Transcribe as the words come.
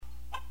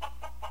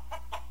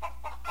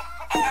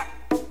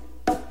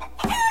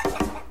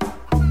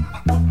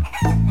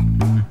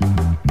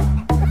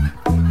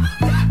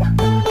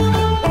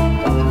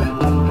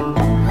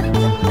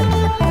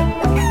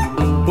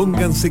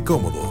Pónganse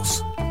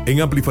cómodos. En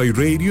Amplify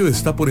Radio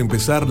está por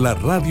empezar la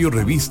radio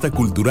revista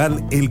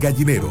cultural El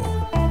Gallinero.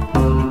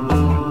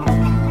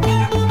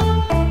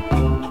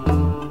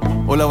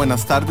 Hola,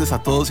 buenas tardes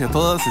a todos y a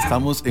todas.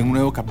 Estamos en un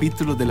nuevo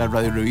capítulo de la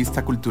radio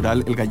revista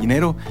cultural El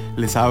Gallinero.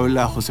 Les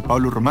habla José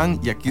Pablo Román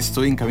y aquí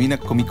estoy en cabina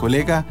con mi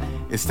colega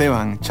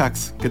Esteban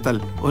Chax. ¿Qué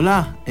tal?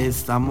 Hola,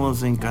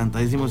 estamos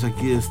encantadísimos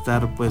aquí de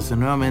estar pues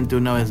nuevamente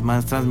una vez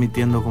más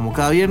transmitiendo como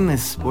cada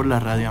viernes por la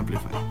radio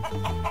Amplify.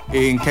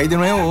 ¿Qué hay de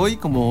nuevo hoy?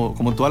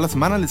 Como toda la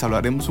semana les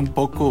hablaremos un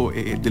poco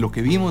de lo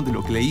que vimos, de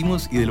lo que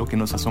leímos y de lo que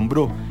nos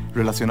asombró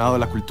relacionado a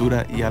la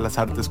cultura y a las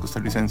artes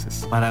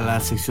costarricenses. Para la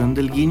sección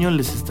del guiño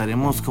les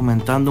estaremos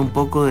comentando un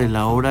poco de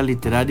la obra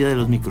literaria de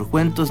los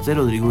microcuentos de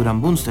Rodrigo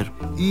Durán Bunster.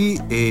 Y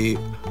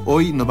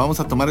hoy nos vamos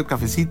a tomar el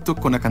cafecito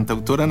con la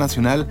cantautora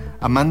nacional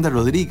Amanda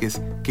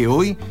Rodríguez, que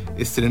hoy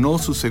estrenó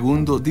su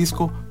segundo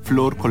disco,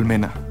 Flor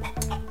Colmena.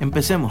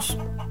 Empecemos.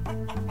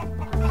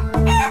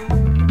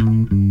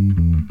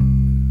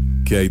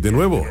 ¿Qué hay de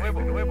nuevo?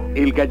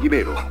 El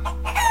Gallinero.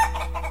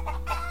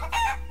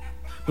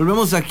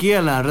 Volvemos aquí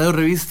a la radio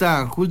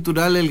revista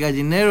cultural El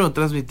Gallinero,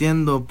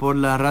 transmitiendo por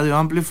la radio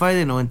Amplify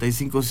de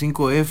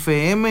 95.5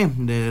 FM.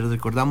 Les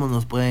recordamos,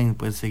 nos pueden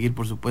pues seguir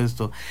por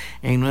supuesto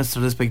en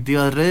nuestras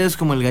respectivas redes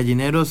como El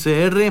Gallinero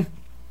CR.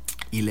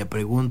 Y le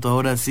pregunto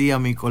ahora sí a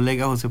mi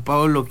colega José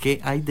Pablo,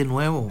 ¿qué hay de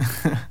nuevo?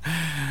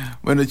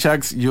 Bueno,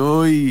 Chax, yo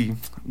hoy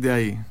de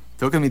ahí,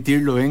 tengo que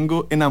admitirlo,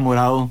 vengo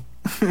enamorado.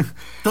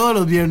 Todos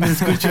los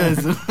viernes escucho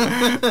eso.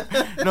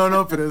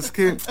 No, pero es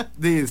que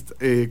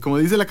como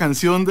dice la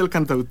canción del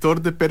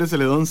cantautor de Pérez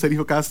Celedón,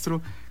 Sergio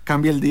Castro,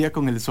 cambia el día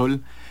con el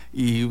sol.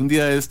 Y un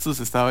día de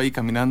estos estaba ahí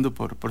caminando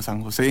por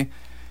San José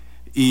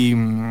y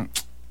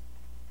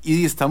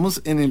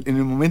estamos en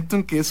el momento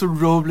en que esos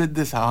robles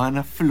de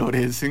sabana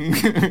florecen.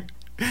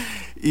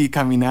 Y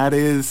caminar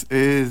es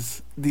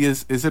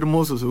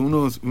hermoso. Son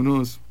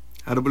unos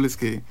árboles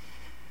que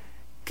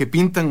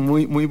pintan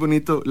muy, muy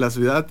bonito la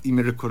ciudad. Y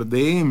me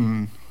recordé,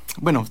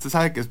 bueno, usted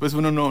sabe que después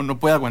uno no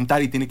puede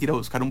aguantar y tiene que ir a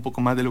buscar un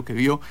poco más de lo que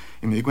vio.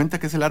 Y me di cuenta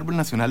que es el árbol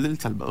nacional del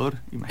Salvador.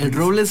 Imagínese. El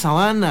roble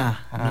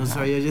sabana. Ajá. No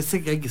sabía, yo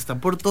sé que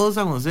está por todo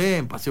San José,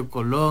 en Paseo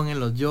Colón,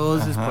 en Los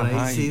Yoses, por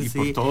ahí, sí.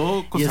 Por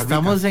todo Costa y Rica.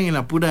 Estamos en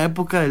la pura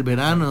época del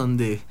verano,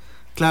 donde,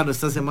 claro,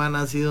 esta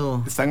semana ha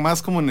sido... Están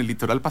más como en el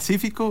litoral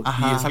pacífico.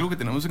 Ajá. Y es algo que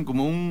tenemos en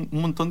común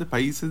un montón de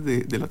países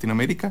de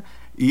Latinoamérica,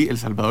 y El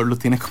Salvador lo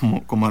tiene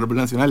como árbol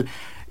nacional.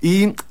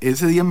 Y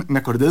ese día me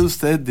acordé de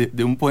usted,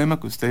 de un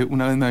poema que usted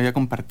una vez me había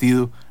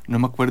compartido. No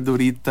me acuerdo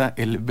ahorita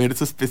el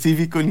verso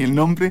específico ni el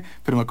nombre,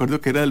 pero me acuerdo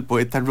que era del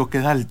poeta Roque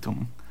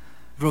Dalton.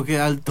 Roque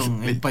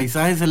Dalton, el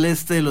paisaje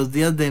celeste de los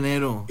días de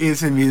enero.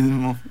 Ese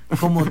mismo.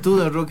 Como tú,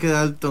 de Roque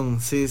Dalton,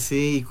 sí.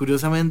 Y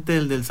curiosamente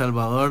el del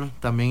Salvador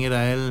también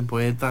era él, el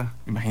poeta.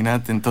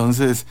 Imagínate,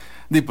 entonces,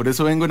 por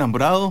eso vengo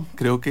enamorado.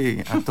 Creo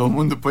que a todo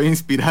mundo puede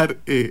inspirar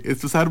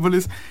estos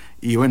árboles.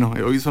 Y bueno,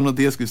 hoy son los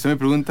días que usted me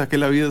pregunta que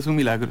la vida es un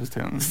milagro,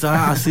 Esteban.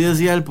 Así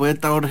decía el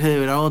poeta Jorge de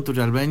Bravo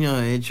Turralbeño,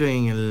 de hecho,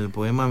 en el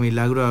poema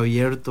Milagro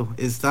Abierto.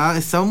 Está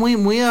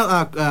muy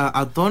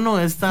a tono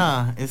este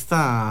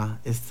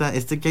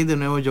que hay de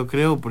nuevo, yo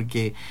creo,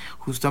 porque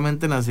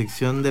justamente en la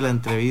sección de la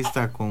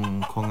entrevista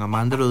con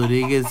Amanda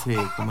Rodríguez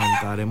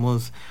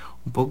comentaremos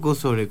un poco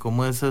sobre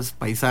cómo esos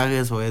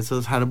paisajes o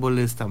esos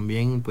árboles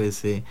también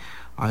pues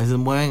a veces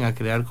mueven a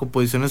crear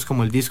composiciones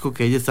como el disco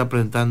que ella está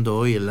presentando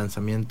hoy, el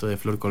lanzamiento de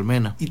Flor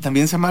Colmena. Y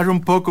también se amarra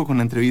un poco con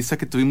la entrevista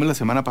que tuvimos la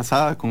semana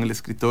pasada con el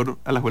escritor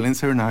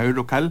alajuelense Bernabé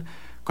Rocal,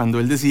 cuando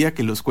él decía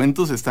que los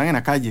cuentos están en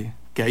la calle,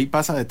 que ahí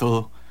pasa de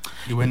todo.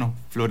 Y bueno,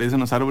 florecen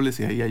los árboles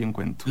y ahí hay un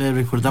cuento. Les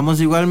recordamos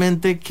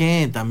igualmente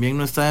que también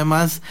no está de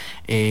más,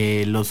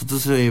 los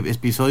otros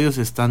episodios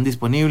están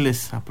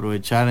disponibles,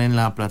 aprovechar en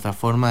la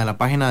plataforma de la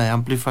página de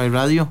Amplify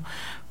Radio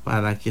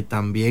para que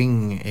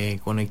también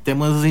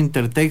conectemos esos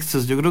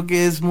intertextos. Yo creo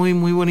que es muy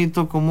muy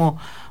bonito cómo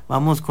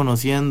vamos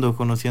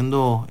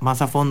conociendo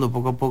más a fondo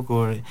poco a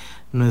poco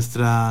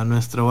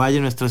nuestro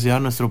valle, nuestra ciudad,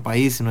 nuestro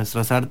país,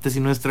 nuestras artes y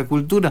nuestra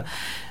cultura.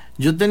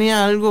 Yo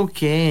tenía algo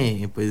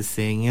que pues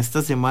en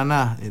esta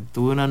semana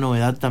tuve una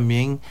novedad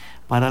también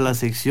para la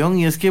sección,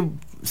 y es que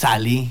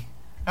salí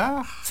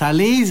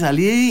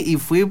y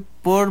fui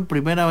por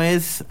primera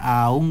vez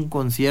a un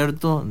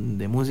concierto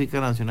de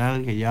música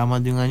nacional que lleva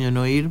más de un año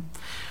no ir.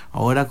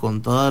 Ahora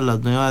con todas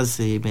las nuevas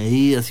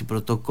medidas y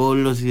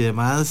protocolos y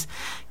demás,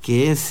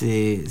 que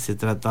se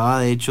trataba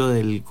de hecho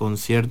del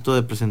concierto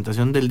de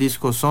presentación del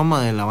disco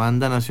Soma de la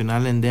banda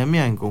nacional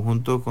Endemia en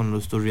conjunto con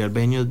los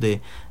turrialbeños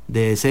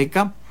de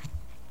Seca.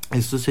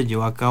 Esto se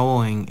llevó a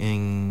cabo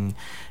en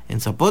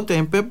Zapote,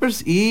 en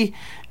Peppers, y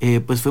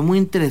pues fue muy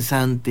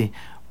interesante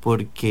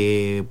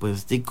porque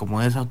pues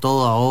como es a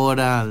todo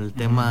ahora el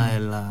tema de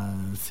la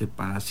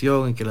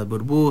separación y que las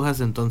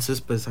burbujas,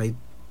 entonces pues hay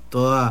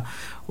toda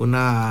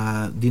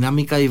una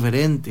dinámica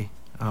diferente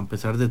a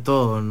pesar de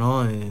todo,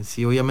 ¿no?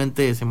 Sí,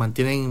 obviamente se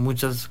mantienen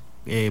muchas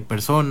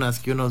personas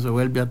que uno se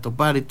vuelve a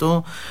topar y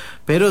todo,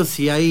 pero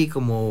sí hay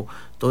como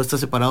todo está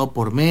separado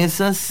por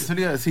mesas. Eso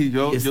le iba a decir,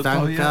 yo están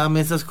todavía... cada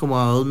mesa es como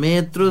a 2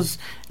 metros,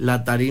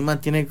 la tarima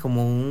tiene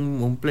como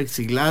un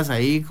plexiglas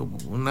ahí, como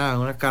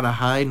una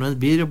carajada y no es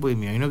vidrio, pues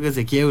me imagino que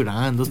se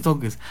quiebra en 2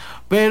 toques,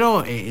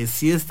 pero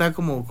sí está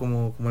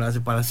como la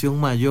separación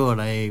mayor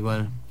ahí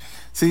igual.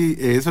 Sí,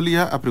 eso le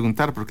iba a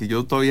preguntar porque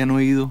yo todavía no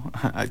he ido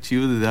a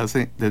Chivos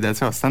desde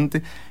hace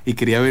bastante y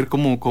quería ver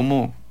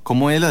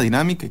cómo es la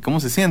dinámica y cómo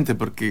se siente,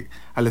 porque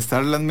al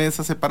estar las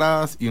mesas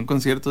separadas y un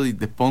concierto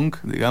de punk,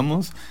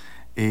 digamos,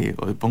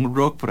 o de punk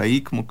rock por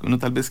ahí, como que uno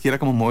tal vez quiera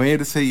como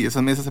moverse y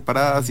esas mesas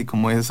separadas y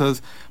como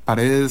esas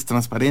paredes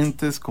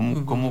transparentes,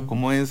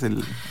 ¿cómo es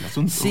el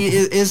asunto? Sí,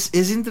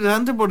 es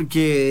interesante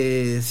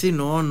porque sí,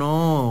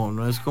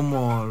 no es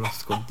como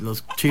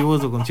los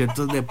chivos o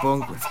conciertos de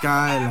punk, pues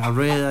cae la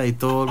rueda y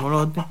todo el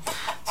molote,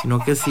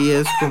 sino que sí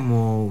es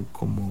como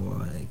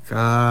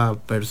cada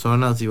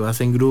persona, si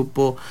vas en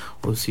grupo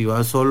o si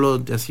vas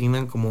solo, te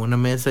asignan como una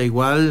mesa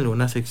igual,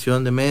 una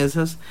sección de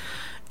mesas.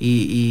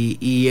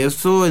 Y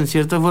eso en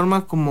cierta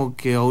forma como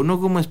que a uno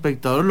como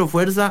espectador lo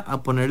fuerza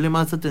a ponerle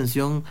más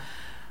atención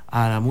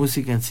a la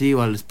música en sí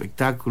o al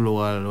espectáculo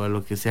o a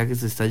lo que sea que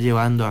se está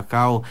llevando a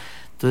cabo.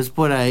 Entonces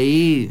por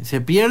ahí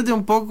se pierde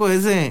un poco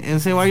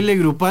ese baile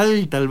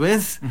grupal tal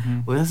vez,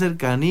 o esa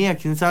cercanía,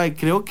 quién sabe.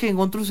 Creo que en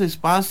otros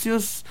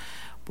espacios,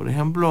 por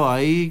ejemplo,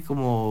 hay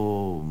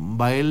como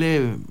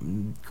baile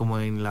como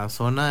en la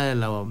zona de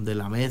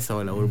la mesa o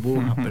de la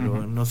burbuja,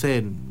 pero no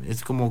sé,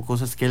 es como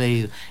cosas que he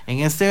leído. En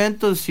este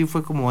evento sí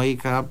fue como ahí,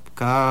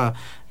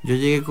 yo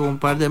llegué con un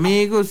par de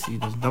amigos y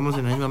nos sentamos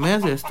en la misma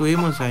mesa, ya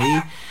estuvimos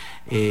ahí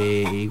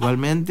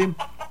igualmente,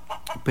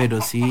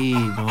 pero sí,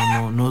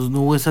 no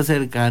hubo esa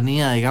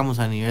cercanía, digamos,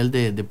 a nivel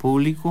de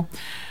público.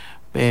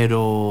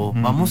 Pero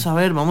vamos a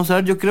ver,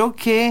 yo creo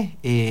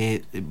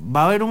que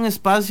va a haber un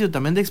espacio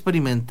también de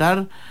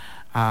experimentar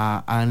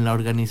en la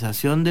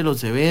organización de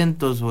los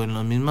eventos o en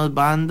las mismas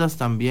bandas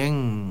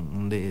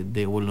también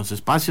o en los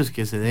espacios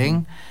que se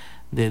den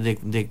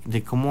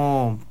de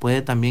cómo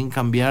puede también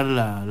cambiar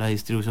la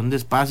distribución de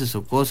espacios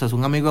o cosas.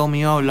 Un amigo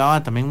mío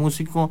hablaba, también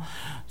músico,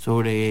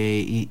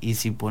 sobre y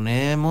si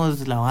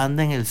ponemos la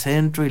banda en el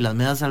centro y las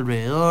mesas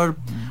alrededor,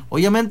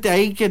 obviamente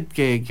hay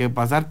que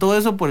pasar todo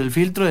eso por el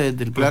filtro del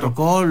Claro.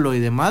 protocolo y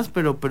demás,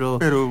 pero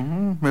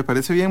me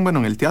parece bien. Bueno,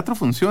 en el teatro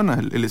funciona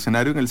el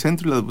escenario en el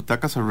centro y las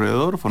butacas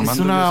alrededor formando es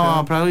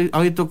un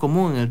hábito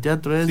común en el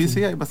teatro ese.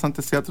 Sí, hay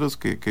bastantes teatros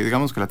que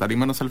digamos que la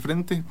tarima no está al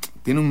frente,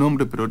 tiene un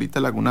nombre pero ahorita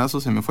Lagunazo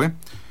se me fue,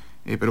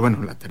 pero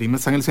bueno, la tarima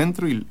está en el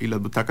centro y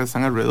las butacas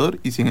están alrededor,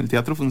 y si en el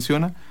teatro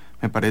funciona,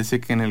 me parece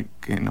que en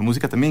la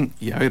música también.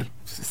 Y a ver,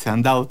 se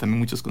han dado también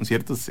muchos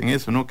conciertos en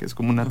eso, ¿no? Que es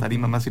como una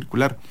tarima más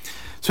circular.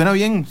 Suena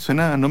bien,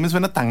 no me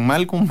suena tan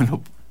mal como me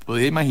lo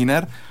podía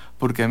imaginar,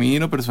 porque a mí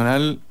en lo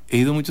personal he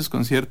ido a muchos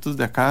conciertos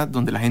de acá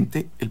donde la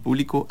gente, el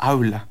público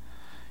habla.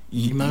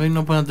 Y más bien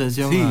no pone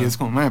atención. Sí, es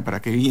como,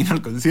 ¿para qué vino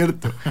al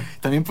concierto?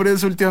 También por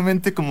eso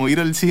últimamente, como ir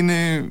al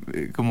cine,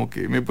 como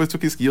que me he puesto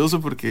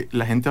quisquilloso porque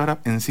la gente ahora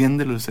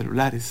enciende los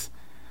celulares.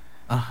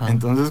 Ajá.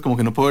 Entonces como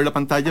que no puedo ver la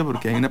pantalla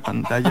porque hay una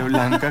pantalla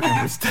blanca que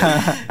no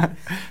está.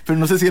 Pero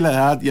no sé si es la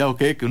edad ya o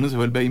qué, que uno se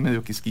vuelve ahí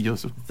medio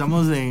quisquilloso.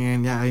 Estamos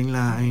en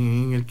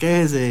el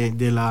que es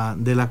de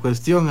la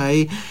cuestión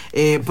ahí.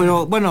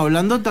 Pero bueno,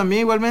 hablando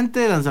también igualmente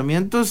de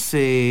lanzamientos,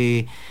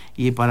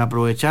 y para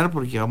aprovechar,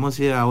 porque vamos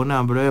a ir a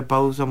una breve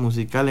pausa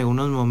musical en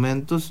unos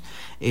momentos,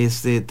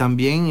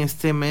 también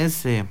este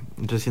mes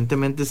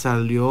recientemente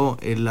salió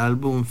el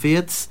álbum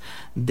Fits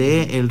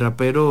de el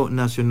rapero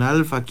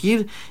nacional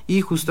Fakir,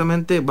 y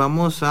justamente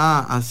vamos a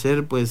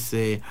hacer pues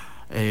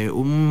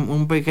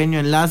un pequeño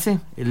enlace.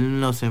 Él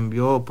nos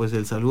envió pues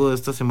el saludo de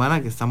esta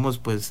semana, que estamos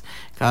pues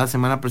cada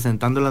semana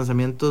presentando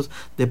lanzamientos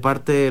de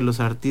parte de los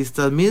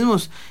artistas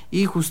mismos,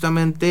 y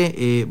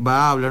justamente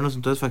va a hablarnos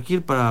entonces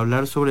Fakir para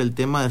hablar sobre el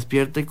tema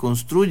Despierta y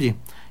Construye,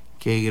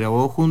 que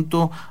grabó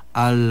junto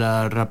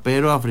al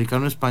rapero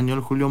africano español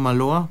Julio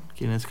Maloa,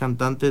 quien es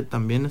cantante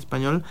también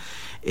español,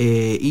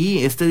 y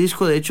este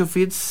disco de hecho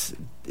Fits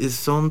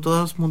son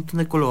todos un montón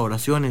de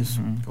colaboraciones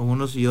con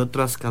unos y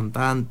otras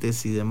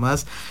cantantes y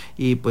demás,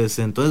 y pues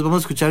entonces vamos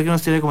a escuchar qué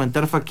nos tiene que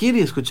comentar Fakir,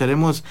 y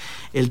escucharemos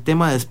el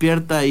tema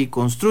Despierta y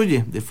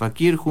Construye de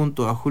Fakir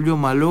junto a Julio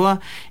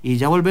Maloa, y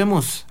ya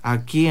volvemos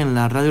aquí en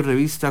la radio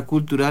revista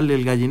cultural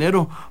El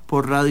Gallinero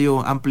por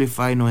Radio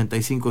Amplify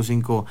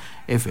 95.5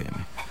 FM.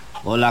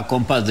 Hola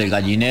compas del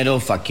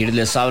Gallinero, Fakir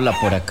les habla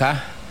por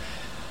acá,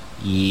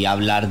 y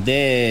hablar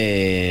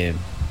de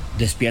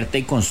Despierta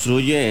y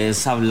Construye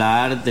es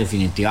hablar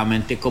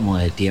definitivamente como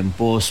de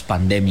tiempos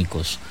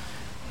pandémicos.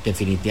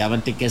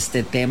 Definitivamente que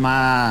este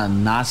tema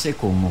nace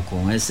como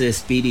con ese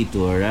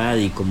espíritu, ¿verdad?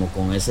 Y como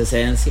con esa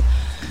esencia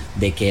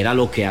de que era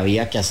lo que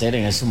había que hacer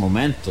en ese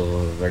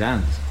momento,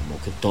 ¿verdad?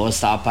 Como que todo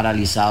estaba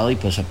paralizado y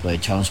pues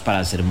aprovechamos para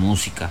hacer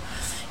música.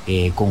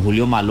 Con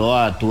Julio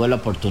Maloa tuve la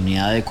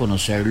oportunidad de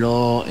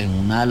conocerlo en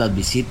una de las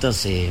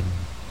visitas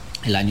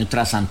el año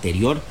tras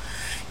anterior,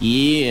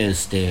 y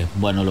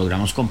bueno,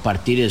 logramos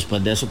compartir, y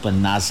después de eso pues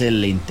nace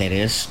el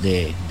interés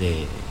de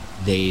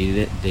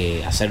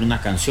de hacer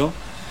una canción.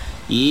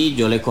 Y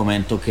yo le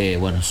comento que,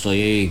 bueno,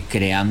 estoy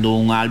creando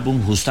un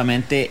álbum.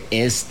 Justamente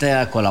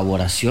esta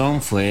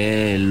colaboración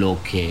fue lo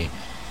que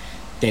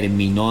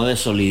terminó de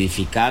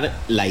solidificar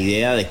la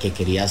idea de que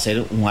quería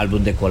hacer un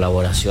álbum de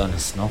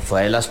colaboraciones, ¿no?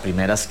 Fue de las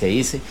primeras que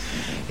hice.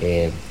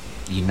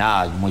 Y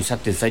nada, muy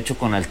satisfecho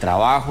con el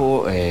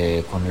trabajo,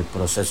 con el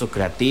proceso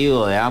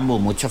creativo de ambos,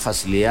 mucha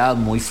facilidad,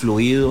 muy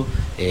fluido.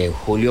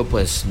 Julio,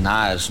 pues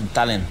nada, es un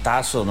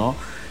talentazo, ¿no?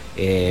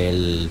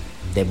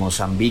 De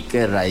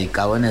Mozambique,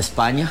 radicado en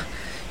España,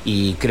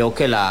 y creo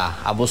que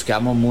ambos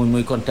quedamos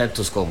muy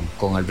contentos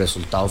con el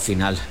resultado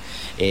final.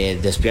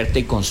 Despierta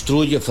y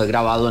Construye fue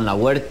grabado en la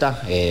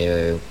huerta,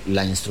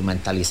 la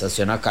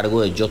instrumentalización a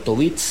cargo de Yoto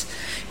Beats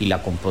y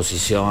la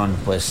composición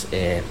pues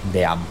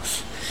de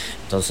ambos.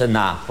 Entonces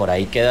nada, por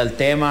ahí queda el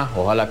tema,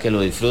 ojalá que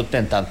lo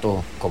disfruten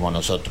tanto como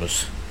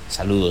nosotros.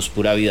 Saludos,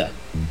 pura vida.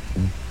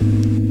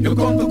 Yo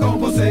conto con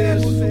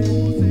vocês,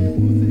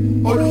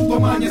 olhos do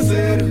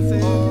amanhecer,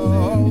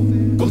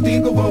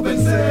 contigo vou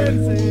vencer.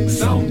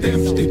 São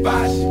tempos de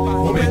paz,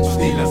 momentos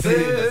de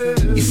lazer.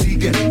 Y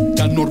siguen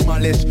tan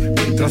normales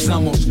mientras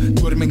amos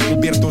duermen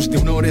cubiertos de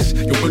honores.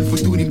 Llegó el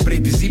futuro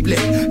impredecible,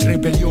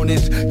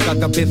 rebeliones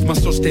cada vez más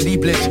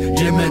sostenibles.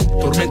 Yemen,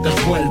 tormentas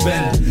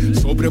vuelven,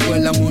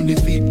 sobrevuelan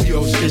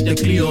municipios desde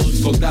críos,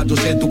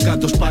 soldados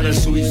educados para el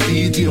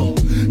suicidio,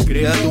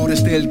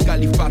 creadores del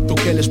califato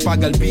que les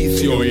paga el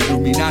vicio.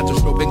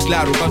 Iluminados lo ven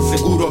claro, van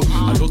seguros.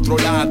 Al otro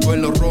lado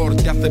el horror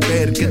te hace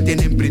ver que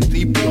tienen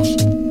principios.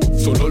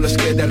 Solo les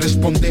queda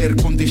responder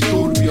con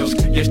disturbios.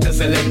 Y este es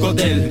el eco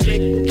del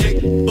click,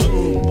 click,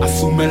 boom.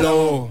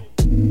 Asúmelo.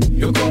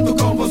 Yo conto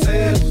con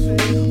vocês.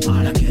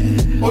 ¿Para qué?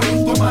 Hoy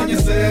es tu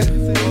amanecer.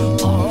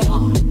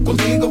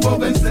 Contigo vou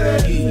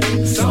vencer.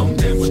 São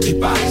tempos de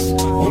paz,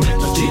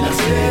 momentos de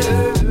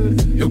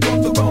lazer. Yo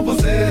conto con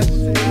vocês.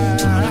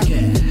 ¿Para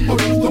qué?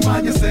 Hoy es tu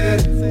amanecer.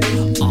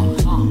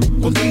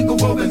 Contigo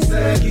vou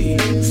vencer.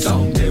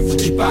 São tempos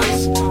de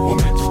paz,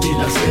 momentos de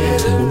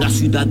lazer. Una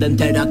ciudad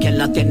entera quien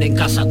la tiene en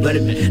casa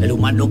duerme. El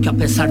humano que a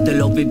pesar de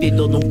lo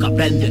vivido nunca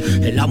aprende.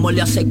 El amo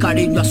le hace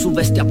cariño a su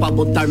bestia para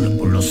montarlo.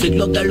 Por los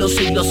siglos de los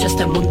siglos y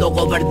este mundo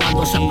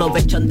gobernado se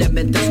aprovechan de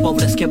mentes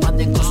pobres que van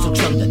en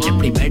construcción. Desde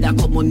primera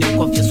comunión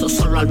confieso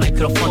solo al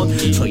micrófono.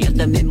 Soy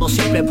el mismo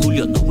siempre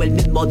Julio, no el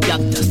mismo de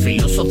antes.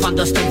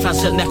 Filosofando esta en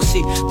frase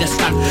merci de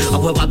estar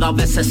ahuevado, a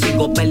veces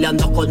sigo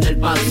peleando con el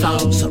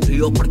pasado.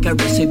 Sonrío porque he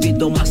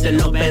recibido más de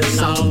lo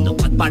pensado. No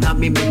para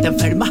mi mente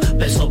enferma,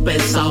 peso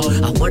pesado.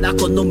 Ahora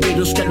con un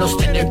virus que nos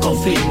tiene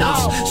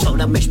confinados.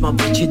 Sobre a mesma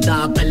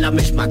batida, pela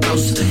mesma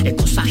causa. É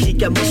coisa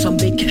rica, é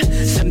Moçambique,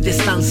 sem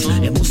distância.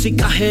 É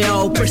música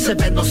real,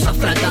 percebe nossa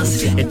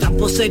fragância. É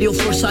trampo sério,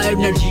 força,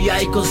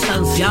 energia e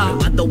constância.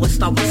 Armando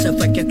esta base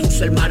fue que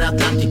cruzó el mar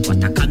Atlántico,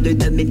 atacando y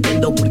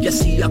desmintiendo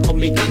burguesía con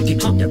mi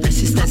cántico. De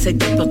resistencia y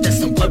de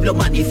protesta un pueblo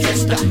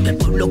manifiesta. Que el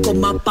pueblo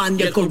coma pan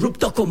y el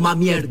corrupto coma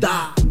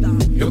mierda.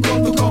 Yo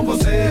conto con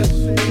vocês.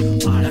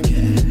 ¿Para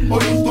qué?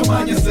 Hoy es tu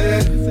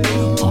amanecer.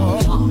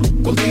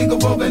 Contigo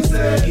vou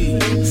vencer.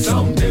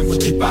 São tempos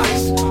de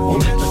paz,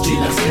 momentos de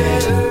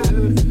lazer.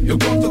 Eu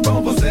conto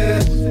com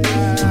vocês.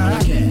 ¿Para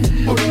qué?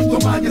 Hoy es tu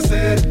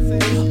amanecer.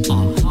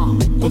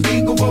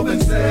 Contigo vou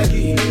vencer.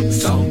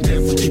 São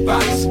tempos de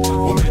paz,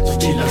 momentos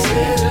de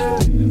lazer.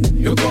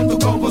 Eu conto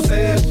com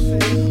vocês.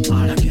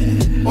 ¿Para qué?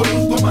 Hoy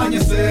es tu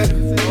amanecer.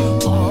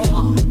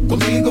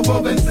 Contigo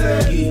vou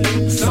vencer.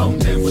 São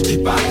tempos de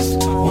paz,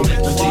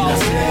 momentos de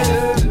lazer.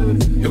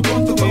 Eu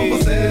conto com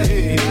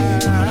vocês.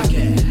 ¿Para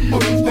qué?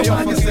 Hoy es tu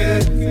amanecer.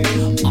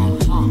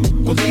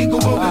 Contigo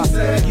vou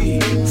vencer.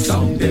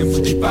 São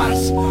tempos de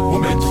paz,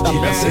 momentos de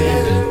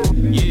lazer.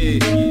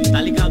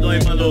 Tá ligado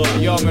aí, mano?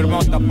 Yo, meu irmão,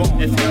 tá bom.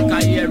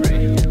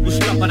 FKR,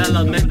 música para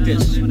las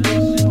mentes.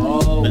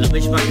 Pela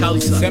mesma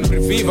causa. Sempre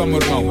viva, meu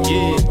irmão.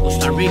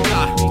 Costa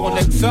Rica,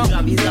 Conexão.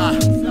 gravidad.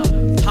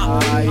 Ha,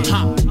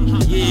 ha,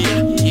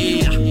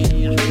 yeah.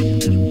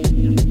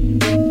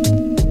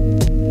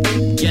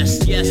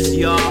 Yes,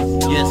 y'all.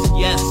 Yes,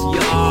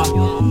 y'all.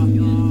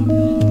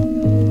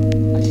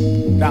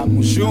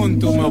 Tamo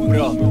junto, meu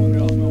bro.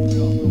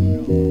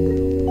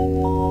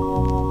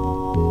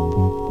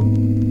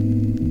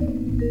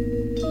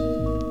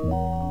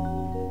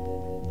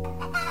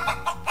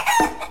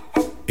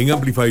 En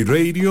Amplify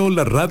Radio,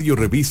 la radio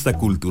revista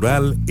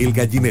cultural El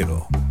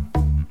Gallinero.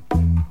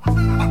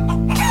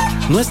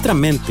 Nuestra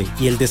mente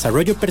y el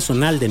desarrollo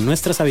personal de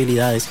nuestras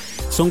habilidades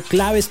son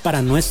claves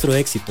para nuestro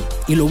éxito.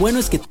 Y lo bueno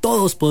es que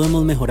todos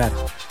podemos mejorar.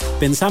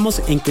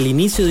 Pensamos en que el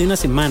inicio de una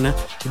semana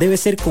debe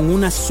ser con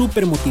una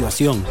super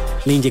motivación.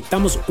 Le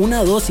inyectamos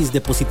una dosis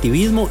de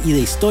positivismo y de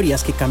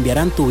historias que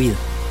cambiarán tu vida.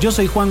 Yo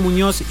soy Juan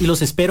Muñoz y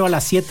los espero a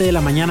las 7 de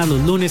la mañana los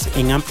lunes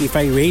en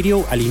Amplify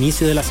Radio al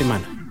inicio de la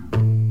semana.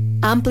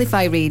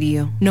 Amplify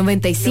Radio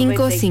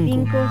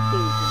 95.5.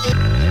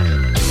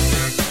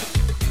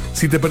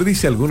 Si te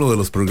perdiste alguno de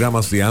los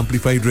programas de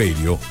Amplify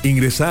Radio,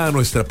 ingresa a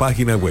nuestra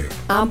página web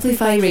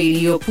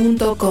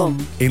amplifyradio.com.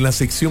 En la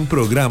sección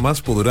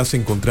programas podrás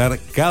encontrar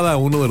cada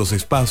uno de los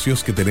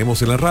espacios que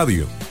tenemos en la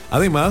radio.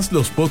 Además,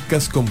 los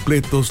podcasts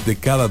completos de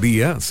cada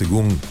día,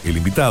 según el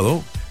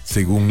invitado,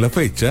 según la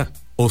fecha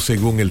o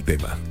según el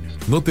tema.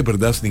 No te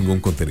perdás ningún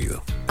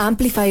contenido.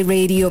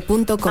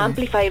 amplifyradio.com.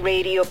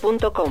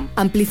 amplifyradio.com.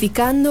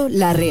 Amplificando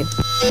la red.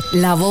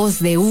 La voz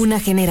de una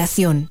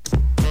generación.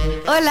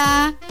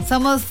 Hola,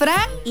 somos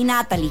Fran y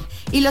Natalie.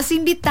 y los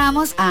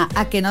invitamos a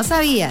que no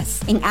sabías.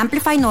 En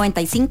Amplify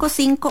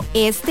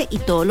 95.5 y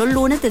todos los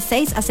lunes de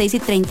 6 a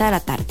 6:30 de la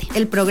tarde.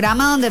 El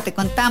programa donde te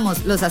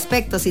contamos los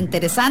aspectos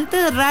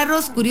interesantes,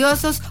 raros,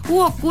 curiosos u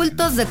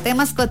ocultos de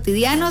temas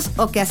cotidianos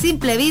o que a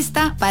simple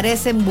vista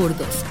parecen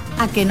burdos.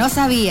 A que no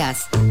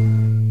sabías.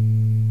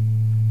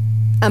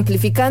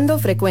 Amplificando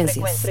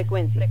frecuencias.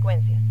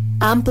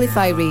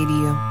 Amplify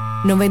Radio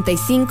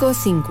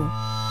 95.5.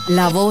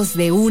 La voz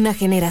de una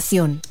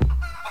generación.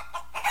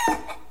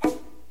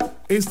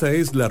 Esta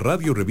es la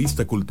radio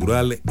revista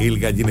cultural El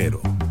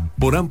Gallinero,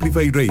 por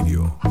Amplify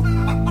Radio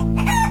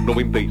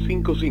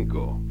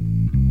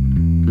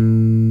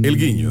 95.5. El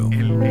Guiño.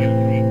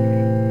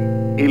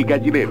 El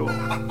Gallinero.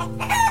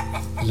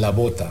 La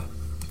bota.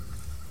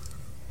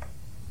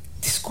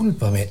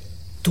 Discúlpame,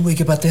 tuve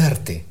que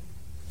patearte.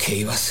 ¿Qué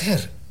iba a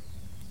hacer?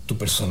 Tu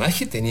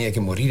personaje tenía que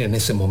morir en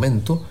ese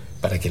momento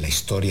para que la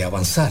historia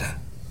avanzara.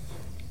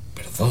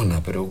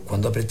 Perdona, pero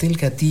cuando apreté el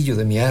gatillo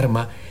de mi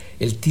arma,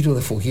 el tiro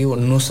de fogueo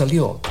no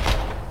salió.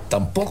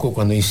 Tampoco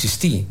cuando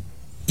insistí,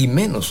 y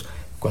menos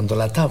cuando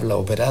la tabla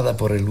operada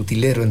por el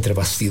utilero entre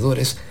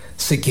bastidores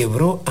se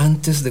quebró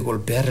antes de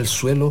golpear el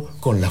suelo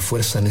con la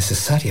fuerza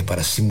necesaria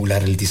para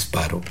simular el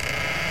disparo.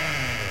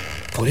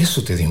 Por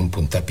eso te di un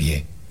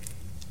puntapié.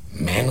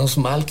 Menos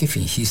mal que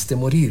fingiste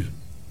morir.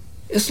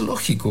 Es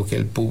lógico que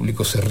el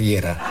público se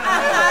riera.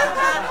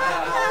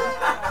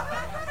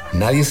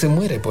 Nadie se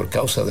muere por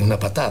causa de una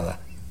patada,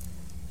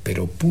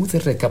 pero pude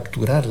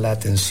recapturar la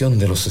atención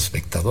de los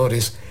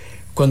espectadores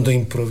cuando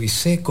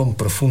improvisé con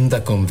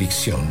profunda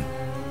convicción.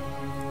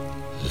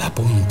 La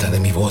punta de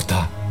mi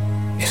bota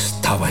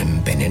estaba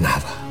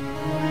envenenada.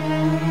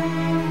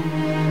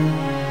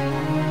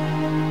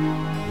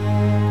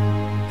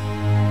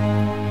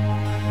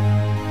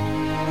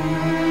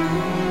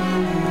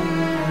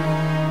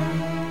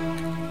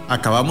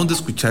 Acabamos de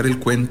escuchar el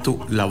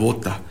cuento La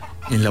Bota,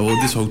 en la voz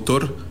de su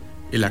autor,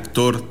 el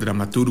actor,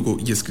 dramaturgo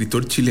y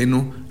escritor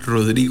chileno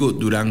Rodrigo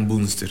Durán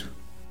Bunster.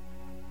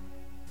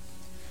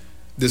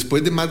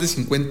 Después de más de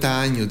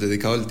 50 años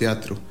dedicado al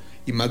teatro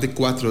y más de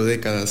 4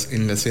 décadas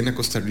en la escena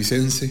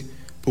costarricense,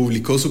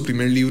 publicó su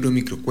primer libro de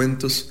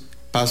microcuentos,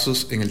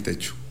 Pasos en el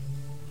Techo.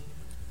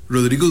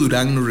 Rodrigo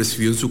Durán nos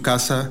recibió en su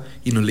casa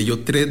y nos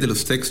leyó 3 de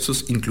los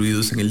textos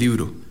incluidos en el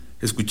libro.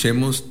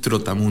 Escuchemos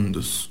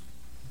Trotamundos.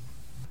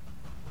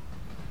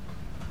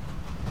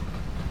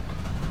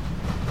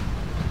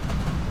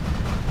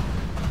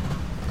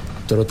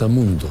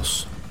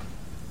 Trotamundos.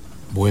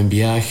 Buen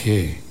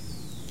viaje.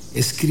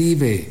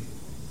 Escribe.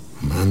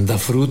 Manda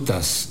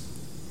frutas.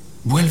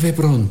 Vuelve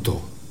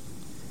pronto.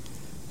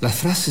 Las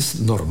frases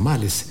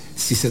normales,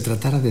 si se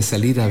tratara de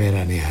salir a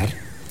veranear,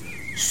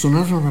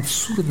 sonaron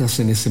absurdas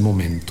en ese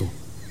momento.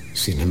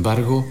 Sin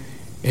embargo,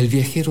 el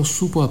viajero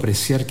supo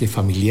apreciar que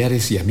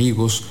familiares y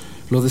amigos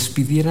lo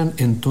despidieran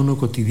en tono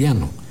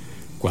cotidiano,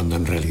 cuando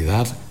en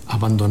realidad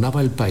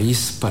abandonaba el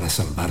país para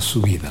salvar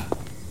su vida.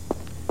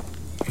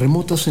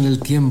 Remotas en el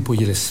tiempo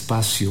y el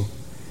espacio,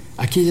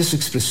 aquellas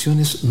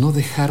expresiones no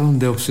dejaron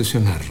de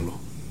obsesionarlo.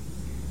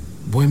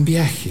 Buen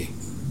viaje.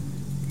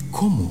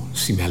 ¿Cómo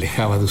si me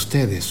alejaba de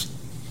ustedes?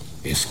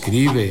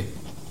 Escribe.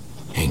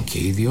 ¿En qué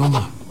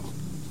idioma?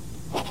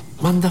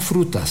 Manda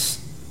frutas.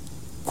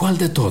 ¿Cuál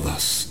de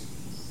todas?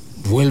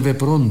 Vuelve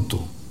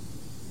pronto.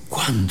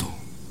 ¿Cuándo?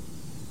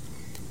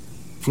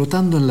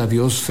 Flotando en la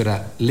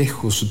biosfera,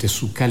 lejos de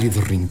su cálido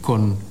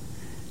rincón,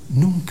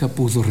 nunca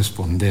pudo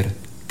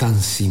responder tan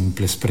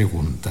simples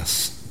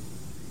preguntas.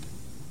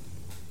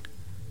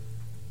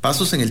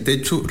 Pasos en el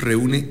Techo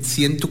reúne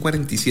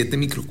 147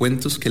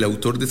 microcuentos que el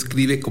autor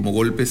describe como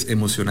golpes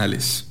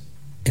emocionales.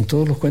 En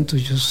todos los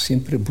cuentos yo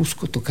siempre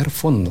busco tocar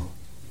fondo.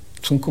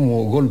 Son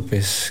como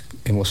golpes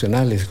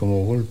emocionales,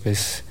 como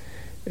golpes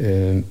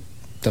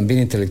también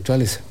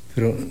intelectuales,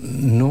 pero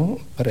no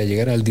para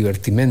llegar al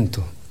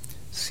divertimento,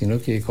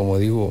 sino que, como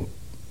digo,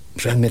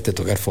 realmente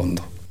tocar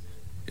fondo.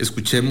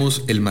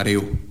 Escuchemos El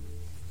Mareo.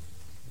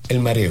 El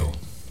mareo.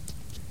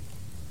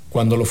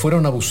 Cuando lo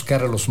fueron a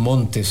buscar a los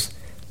montes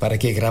para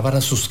que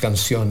grabara sus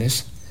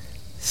canciones,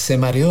 se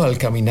mareó al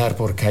caminar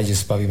por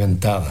calles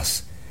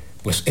pavimentadas,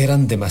 pues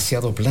eran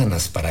demasiado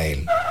planas para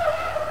él.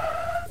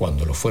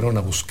 Cuando lo fueron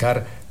a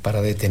buscar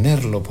para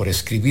detenerlo por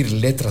escribir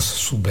letras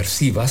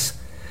subversivas,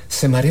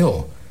 se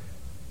mareó,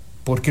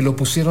 porque lo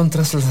pusieron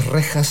tras las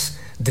rejas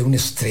de un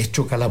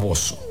estrecho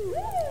calabozo.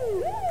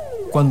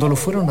 Cuando lo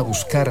fueron a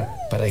buscar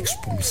para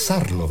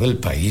expulsarlo del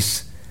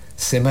país,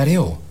 se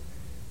mareó,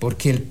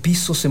 porque el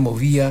piso se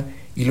movía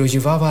y lo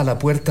llevaba a la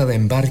puerta de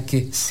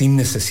embarque sin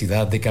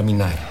necesidad de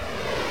caminar.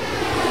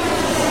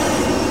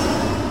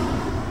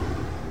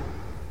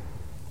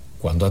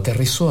 Cuando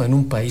aterrizó en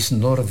un país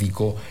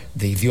nórdico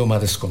de idioma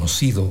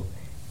desconocido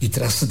y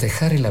tras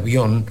dejar el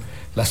avión,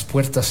 las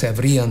puertas se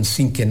abrían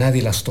sin que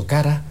nadie las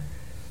tocara,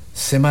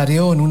 se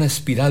mareó en una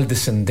espiral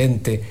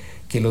descendente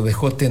que lo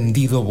dejó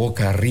tendido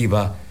boca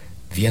arriba,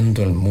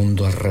 viendo el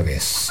mundo al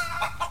revés.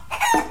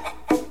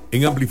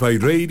 En Amplify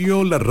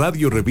Radio, la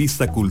radio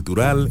revista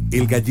cultural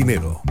El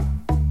Gallinero.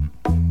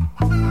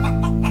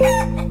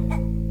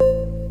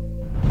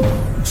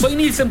 Soy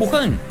Nilsen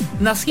Buján,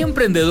 nací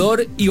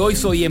emprendedor y hoy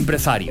soy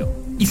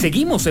empresario. Y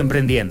seguimos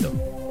emprendiendo.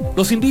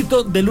 Los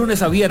invito de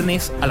lunes a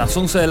viernes a las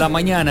 11 de la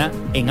mañana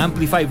en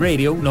Amplify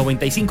Radio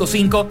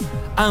 95.5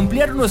 a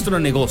ampliar nuestro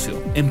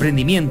negocio,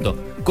 emprendimiento,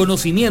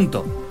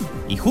 conocimiento.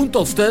 Y junto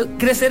a usted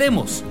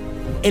creceremos.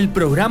 El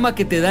programa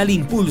que te da el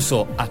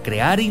impulso a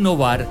crear,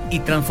 innovar y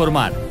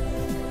transformar.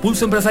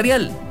 Pulso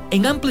Empresarial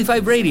en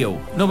Amplify Radio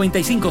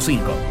 95.5.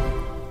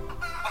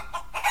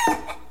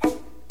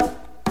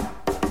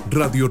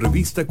 Radio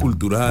Revista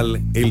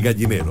Cultural El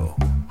Gallinero.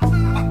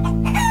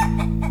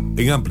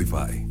 En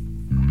Amplify.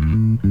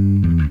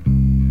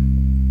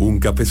 Un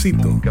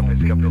cafecito.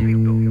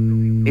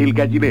 El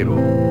Gallinero.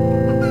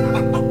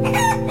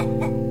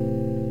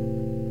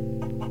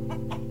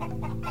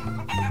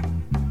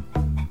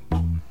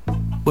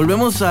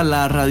 Volvemos a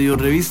la radio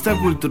revista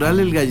cultural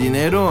El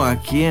Gallinero,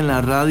 aquí en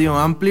la radio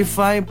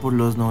Amplify por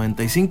los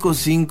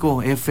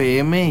 95.5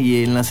 FM,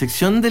 y en la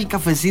sección del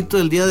cafecito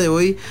del día de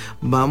hoy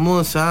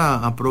vamos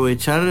a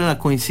aprovechar la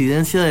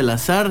coincidencia del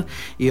azar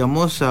y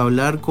vamos a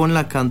hablar con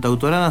la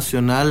cantautora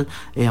nacional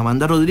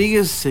Amanda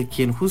Rodríguez,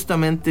 quien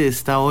justamente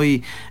está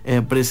hoy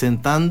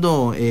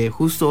presentando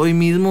justo hoy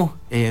mismo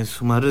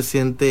su más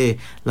reciente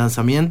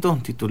lanzamiento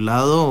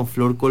titulado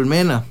Flor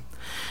Colmena.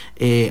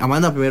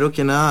 Amanda, primero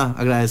que nada,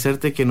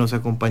 agradecerte que nos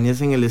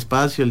acompañes en el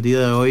espacio el día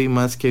de hoy,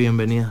 más que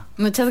bienvenida.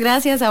 Muchas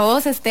gracias a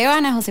vos,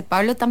 Esteban, a José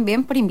Pablo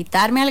también por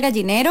invitarme al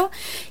Gallinero.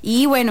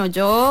 Y bueno,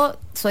 yo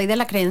soy de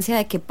la creencia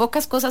de que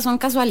pocas cosas son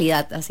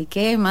casualidad, así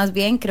que más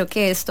bien creo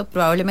que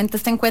probablemente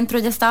este encuentro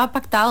ya estaba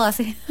pactado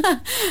hace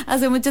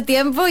mucho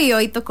tiempo y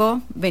hoy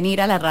tocó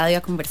venir a la radio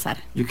a conversar.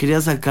 Yo quería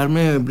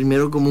sacarme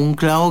primero como un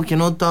clavo que he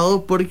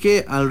notado,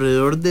 porque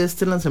alrededor de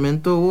este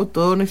lanzamiento hubo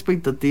toda una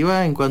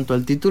expectativa en cuanto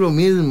al título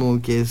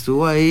mismo, que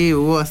estuvo ahí,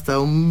 hubo hasta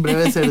un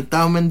breve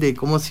certamen de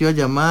cómo se iba a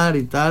llamar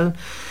y tal.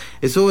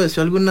 ¿Eso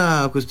obedeció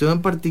alguna cuestión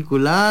en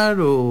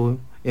particular o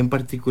en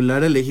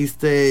particular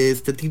elegiste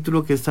este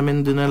título que es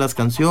también de una de las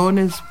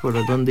canciones?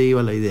 ¿Por dónde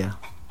iba la idea?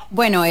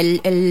 Bueno,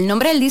 el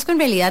nombre del disco en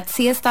realidad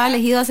sí estaba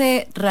elegido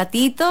hace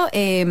ratito,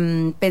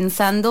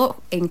 pensando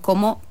en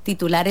cómo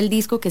titular el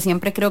disco, que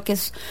siempre creo que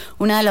es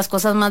una de las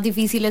cosas más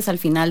difíciles al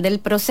final del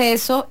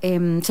proceso.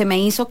 Se me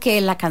hizo que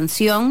la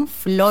canción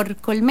Flor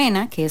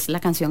Colmena, que es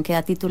la canción que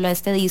da título a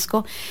este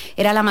disco,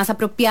 era la más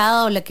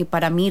apropiada, o la que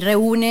para mí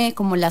reúne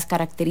como las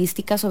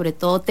características, sobre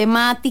todo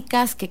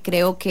temáticas, que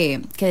creo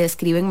que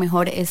describen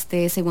mejor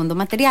este segundo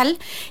material.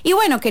 Y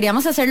bueno,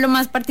 queríamos hacerlo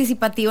más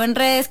participativo en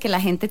redes, que la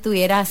gente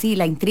tuviera así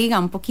la intriga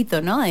un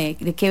poquito, ¿no? De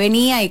qué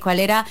venía y cuál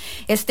era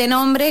este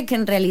nombre, que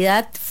en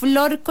realidad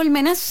Flor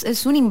Colmena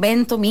es un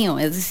invento mío,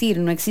 es decir,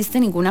 no existe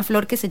ninguna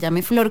flor que se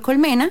llame Flor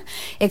Colmena.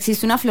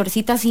 Existe una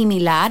florcita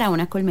similar a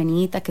una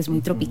colmenita que es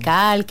muy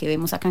tropical, que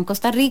vemos acá en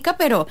Costa Rica,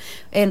 pero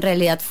en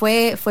realidad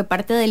fue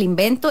parte del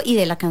invento y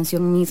de la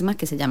canción misma,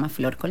 que se llama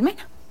Flor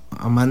Colmena.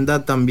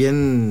 Amanda,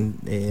 también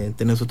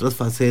tenés otras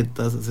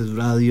facetas, haces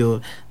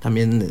radio,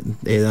 también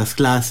das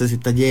clases y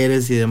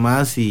talleres y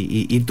demás,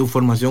 y tu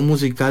formación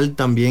musical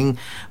también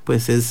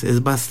pues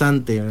es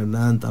bastante,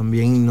 ¿verdad?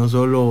 También no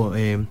solo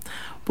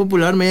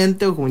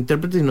popularmente o como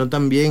intérprete, sino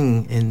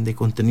también de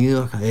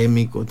contenido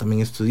académico,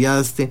 también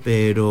estudiaste,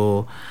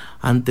 pero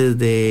antes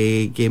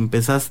de que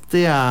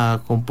empezaste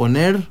a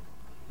componer,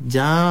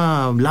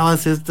 ¿ya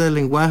hablabas este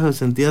lenguaje o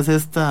sentías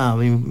esta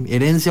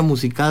herencia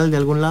musical de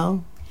algún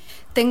lado?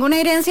 Tengo una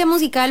herencia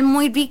musical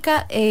muy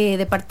rica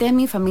de parte de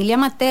mi familia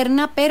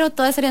materna, pero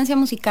toda esa herencia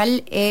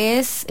musical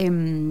es,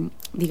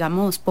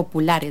 digamos,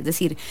 popular. Es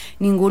decir,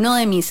 ninguno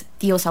de mis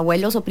tíos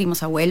abuelos o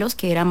primos abuelos,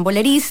 que eran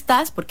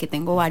boleristas, porque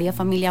tengo varias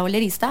familias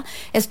boleristas,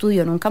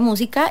 estudió nunca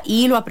música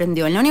y lo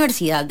aprendió en la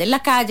Universidad de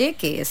la Calle,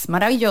 que es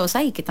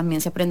maravillosa y que también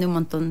se aprende un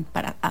montón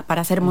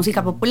para hacer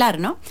música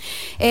popular, ¿no?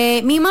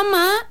 Mi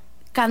mamá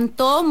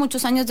cantó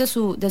muchos años de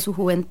su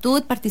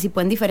juventud, participó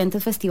en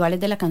diferentes festivales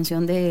de la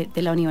canción de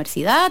la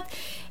universidad,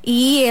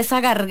 y esa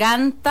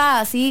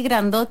garganta así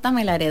grandota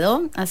me la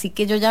heredó, así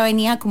que yo ya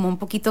venía como un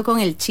poquito con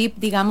el chip,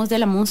 digamos, de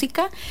la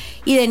música,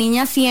 y de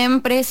niña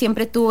siempre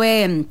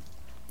tuve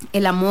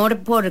el amor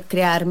por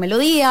crear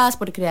melodías,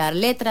 por crear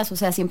letras, o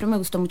sea, siempre me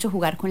gustó mucho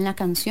jugar con la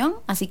canción,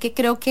 así que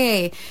creo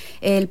que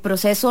el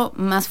proceso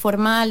más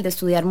formal de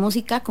estudiar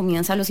música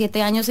comienza a los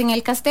 7 años en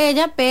el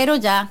Castella, pero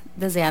ya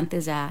desde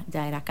antes ya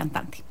era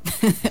cantante,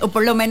 o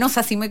por lo menos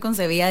así me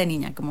concebía de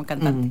niña, como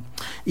cantante.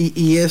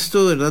 Y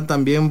esto, ¿verdad?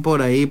 También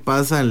por ahí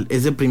pasa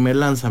ese primer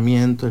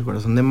lanzamiento, El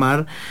Corazón de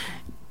Mar,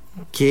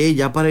 que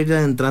ya para ir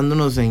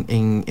adentrándonos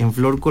en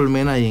Flor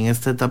Colmena y en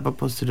esta etapa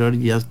posterior,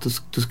 ya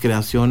tus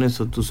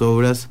creaciones o tus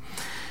obras,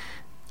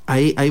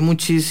 Hay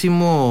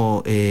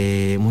muchísimo,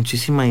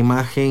 muchísima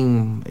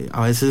imagen,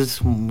 a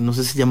veces no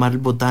sé si llamar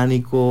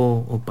botánico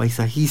o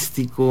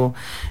paisajístico.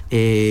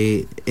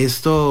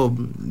 Esto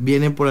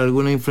viene por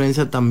alguna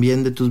influencia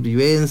también de tus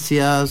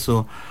vivencias,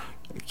 o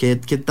qué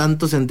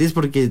tanto sentís,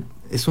 porque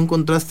es un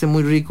contraste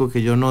muy rico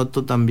que yo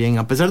noto también,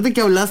 a pesar de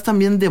que hablas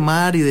también de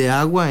mar y de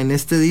agua en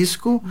este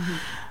disco.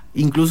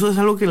 Incluso es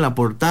algo que en la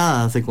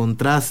portada se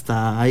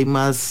contrasta, hay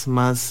más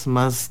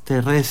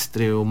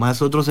terrestre o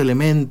más otros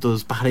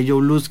elementos, Pajarillo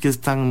Blues, que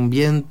es tan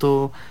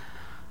viento.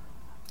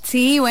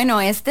 Sí, bueno,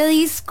 este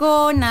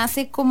disco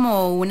nace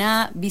como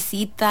una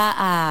visita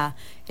a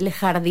el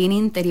jardín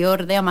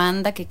interior de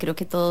Amanda, que creo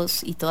que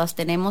todos y todas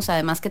tenemos,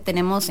 además que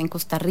tenemos en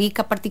Costa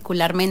Rica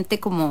particularmente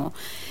como,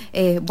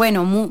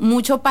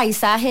 mucho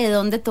paisaje de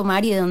dónde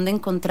tomar y de dónde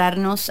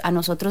encontrarnos a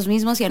nosotros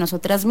mismos y a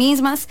nosotras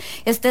mismas.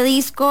 Este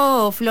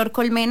disco, Flor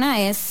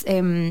Colmena, es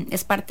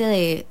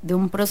parte de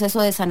un proceso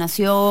de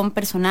sanación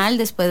personal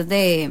después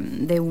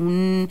de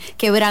un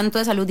quebranto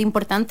de salud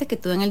importante que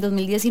tuve en el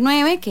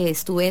 2019, que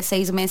estuve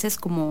 6 meses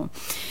como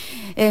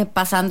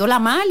pasándola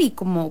mal y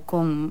como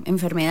con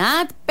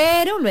enfermedad,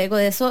 pero luego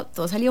de eso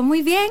todo salió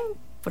muy bien,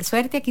 por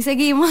suerte aquí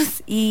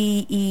seguimos,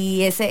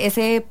 y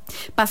ese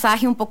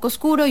pasaje un poco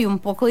oscuro y un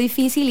poco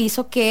difícil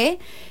hizo que,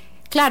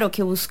 claro,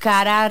 que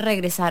buscara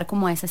regresar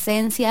como a esa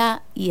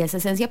esencia, y esa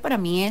esencia para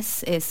mí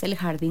es el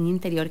jardín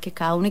interior que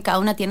cada uno y cada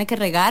una tiene que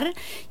regar,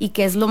 y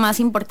que es lo más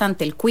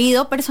importante, el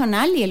cuidado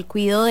personal y el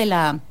cuidado de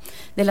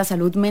la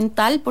salud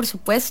mental, por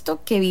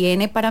supuesto, que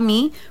viene para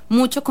mí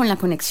mucho con la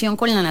conexión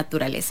con la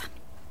naturaleza.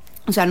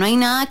 O sea, no hay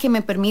nada que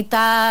me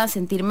permita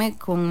sentirme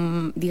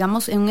en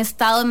un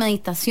estado de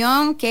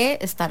meditación que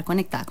estar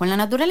conectada con la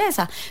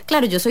naturaleza.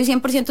 Claro, yo soy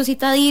 100%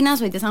 citadina,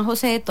 soy de San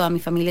José, toda mi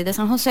familia es de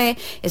San José.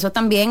 Eso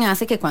también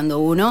hace que cuando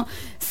uno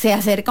se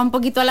acerca un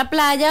poquito a la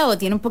playa o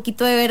tiene un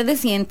poquito de verde,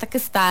 sienta que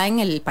está en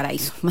el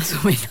paraíso, más o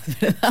menos,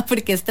 ¿verdad?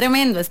 Porque es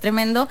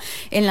tremendo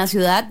en la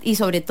ciudad, y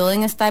sobre todo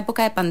en esta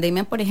época de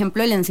pandemia, por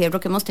ejemplo, el encierro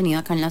que hemos tenido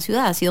acá en la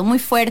ciudad ha sido muy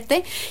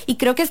fuerte, y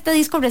creo que este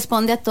disco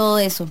responde a todo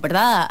eso,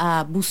 ¿verdad?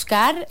 A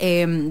buscar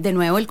de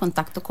nuevo el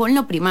contacto con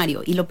lo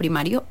primario, y lo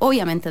primario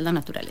obviamente es la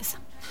naturaleza.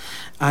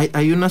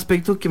 Hay un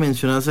aspecto que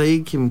mencionas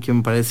ahí que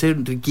me parece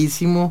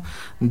riquísimo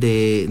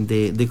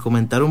de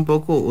comentar un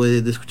poco, o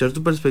de escuchar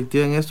tu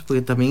perspectiva en esto,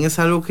 porque también es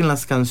algo que en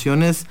las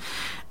canciones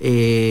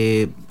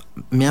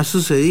me ha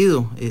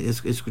sucedido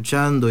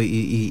escuchando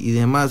y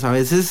demás. A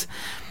veces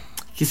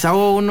quizá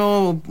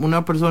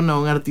una persona,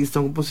 un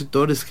artista, un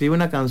compositor escribe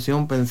una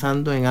canción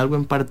pensando en algo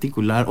en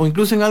particular, o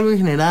incluso en algo en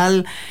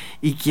general,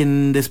 y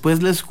quien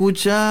después la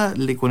escucha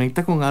le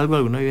conecta con algo,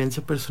 alguna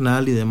vivencia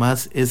personal y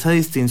demás. Esa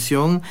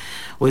distinción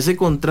o ese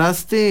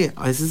contraste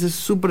a veces es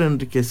súper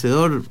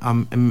enriquecedor.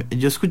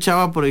 Yo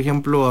escuchaba, por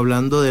ejemplo,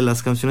 hablando de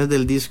las canciones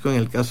del disco, en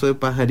el caso de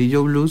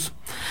Pajarillo Blues,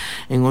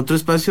 en otro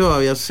espacio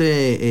habías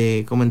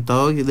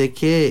comentado de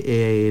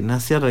que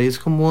nace a raíz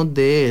como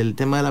del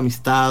tema de la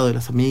amistad, de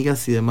las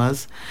amigas y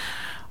demás.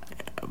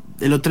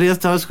 El otro día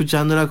estaba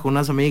escuchándola con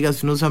unas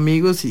amigas y unos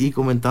amigos, y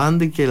comentaban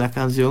de que la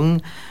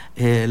canción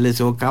les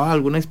evocaba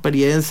alguna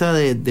experiencia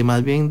de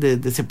más bien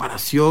de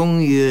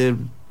separación, y de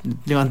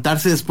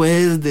levantarse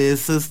después de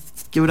esos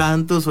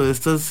quebrantos o de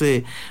estas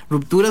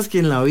rupturas que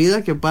en la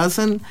vida que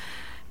pasan.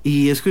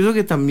 Y es curioso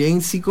que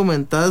también sí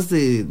comentas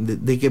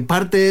de que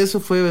parte de eso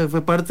fue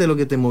parte de lo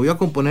que te movió a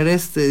componer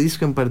este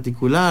disco en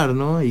particular,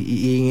 ¿no?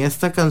 Y en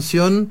esta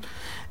canción,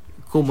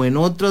 como en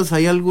otras,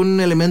 ¿hay algún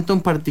elemento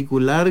en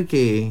particular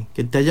que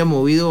te haya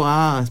movido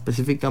a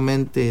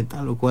específicamente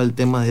tal o cual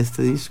tema de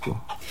este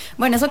disco?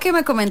 Bueno, eso que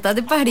me comentas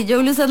de Pajarillo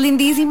Blues es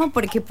lindísimo,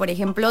 porque, por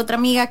ejemplo, otra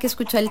amiga que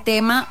escuchó el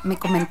tema me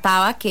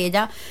comentaba que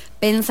ella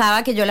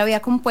pensaba que yo la había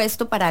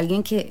compuesto para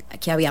alguien que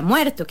había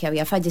muerto, que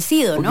había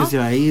fallecido, ¿no? Porque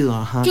se había ido,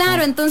 ajá.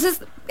 Claro,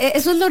 entonces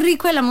eso es lo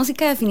rico de la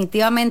música,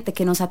 definitivamente,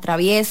 que nos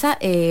atraviesa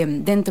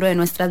dentro de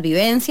nuestras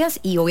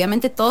vivencias, y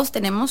obviamente todos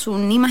tenemos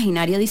un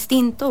imaginario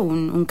distinto,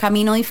 un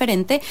camino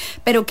diferente,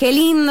 pero qué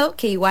lindo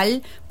que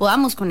igual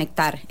podamos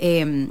conectar,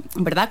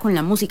 ¿verdad? Con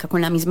la música,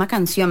 con la misma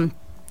canción.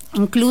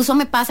 Incluso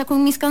me pasa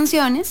con mis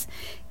canciones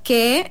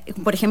que,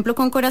 por ejemplo,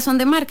 con Corazón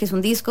de Mar, que es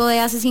un disco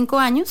de hace 5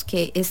 años,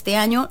 que este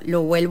año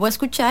lo vuelvo a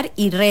escuchar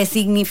y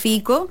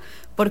resignifico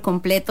por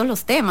completo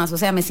los temas, o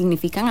sea, me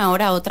significan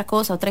ahora otra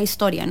cosa, otra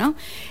historia, ¿no?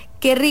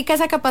 Qué rica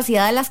esa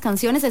capacidad de las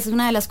canciones, esa es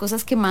una de las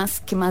cosas que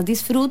más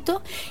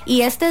disfruto. Y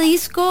este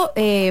disco,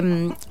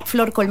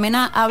 Flor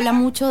Colmena, habla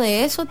mucho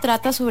de eso,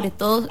 trata sobre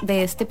todo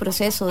de este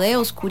proceso de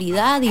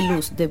oscuridad y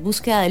luz, de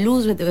búsqueda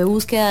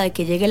de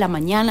que llegue la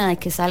mañana, de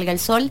que salga el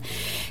sol.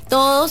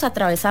 Todos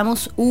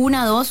atravesamos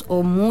 1, 2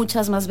 o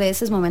muchas más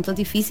veces momentos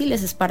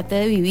difíciles, es parte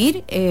de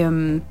vivir,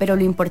 pero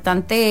lo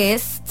importante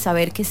es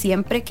saber que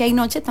siempre que hay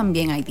noche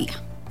también hay día.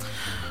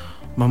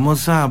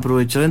 Vamos a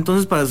aprovechar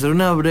entonces para hacer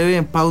una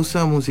breve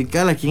pausa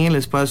musical aquí en el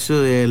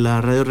espacio de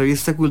la Radio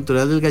Revista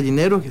Cultural del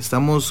Gallinero.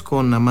 Estamos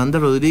con Amanda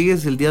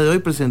Rodríguez el día de hoy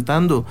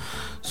presentando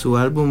su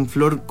álbum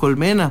Flor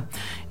Colmena,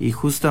 y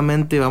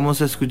justamente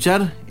vamos a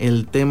escuchar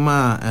el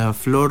tema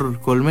Flor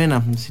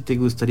Colmena. Si te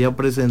gustaría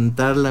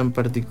presentarla en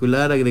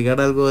particular, agregar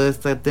algo de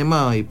este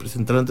tema y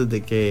presentarla antes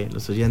de que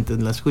los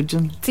oyentes la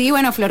escuchen. Sí,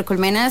 bueno, Flor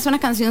Colmena es una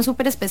canción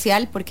súper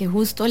especial porque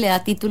justo le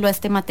da título a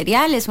este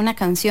material. Es una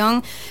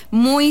canción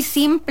muy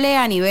simple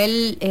a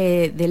nivel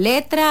de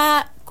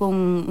letra,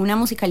 con una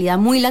musicalidad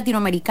muy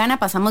latinoamericana.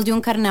 Pasamos de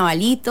un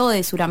carnavalito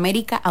de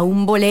Sudamérica a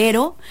un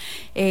bolero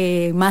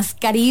más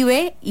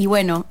caribe, y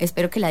bueno,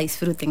 espero que la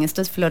disfruten.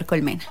 Esto es Flor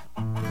Colmena.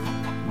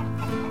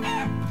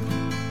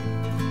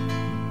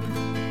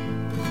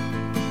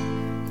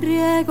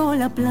 Riego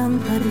la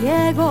planta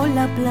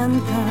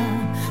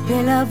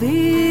de la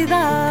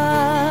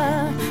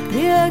vida,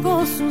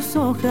 riego sus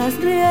hojas,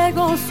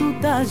 riego su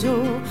tallo,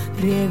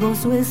 riego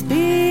su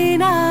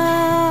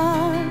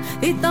espina,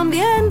 y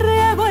también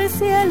riego el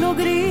cielo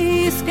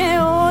gris que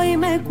hoy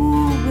me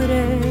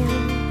cubre.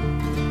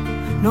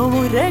 Lo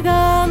voy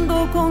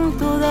regando con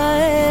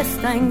toda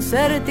esta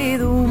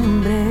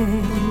incertidumbre.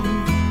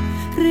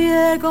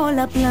 Riego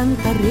la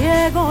planta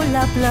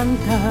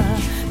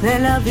de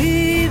la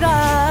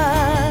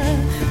vida,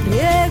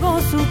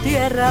 riego su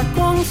tierra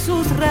con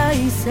sus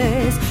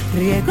raíces,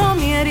 riego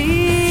mi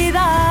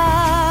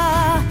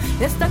herida,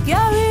 esta que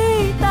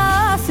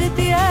habita hace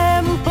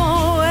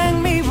tiempo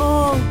en mi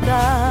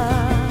boca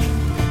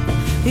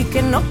y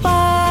que no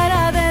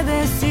para de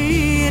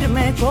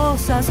decirme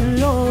cosas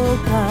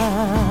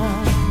locas.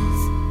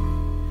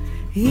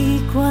 Y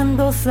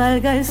cuando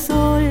salga el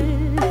sol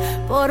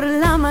por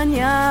la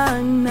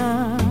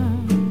mañana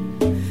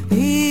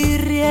y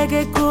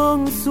riegue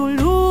con su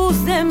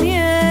luz de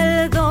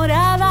miel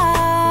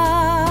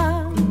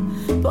dorada,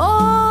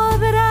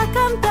 podrá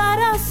cantar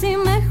así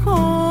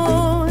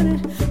mejor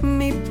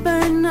mi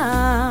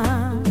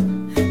pena,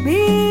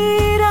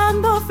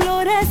 mirando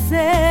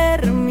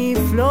florecer mi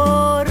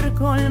flor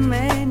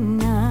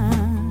colmena.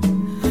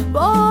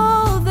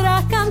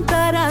 Podrá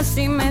cantar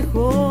así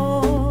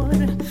mejor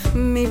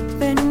mi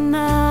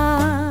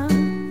pena,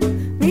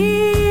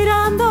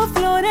 mirando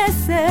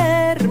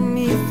florecer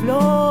mi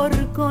flor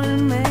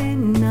colmena.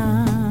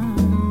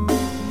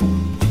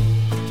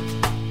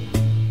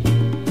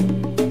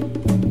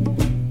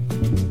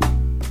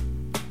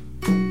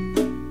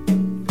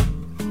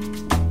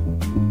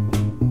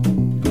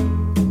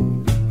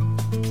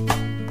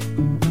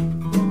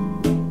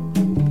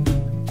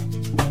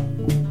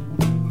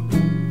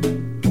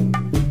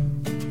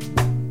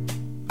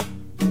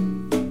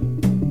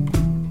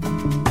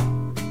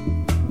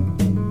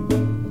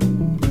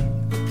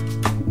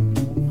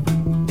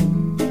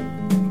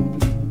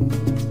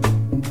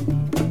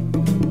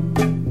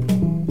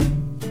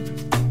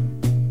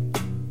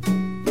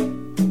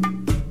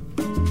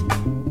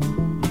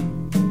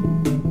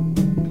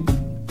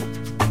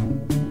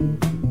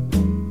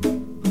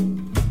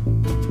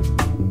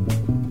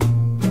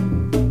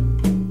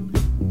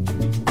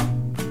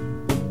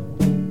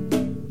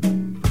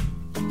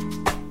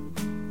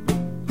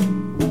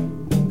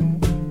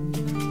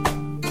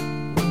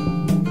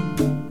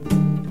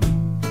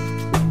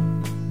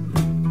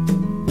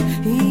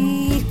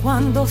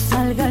 Cuando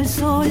salga el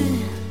sol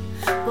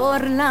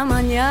por la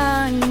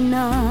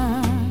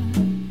mañana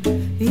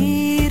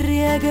y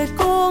riegue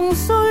con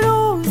su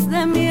luz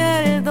de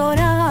miel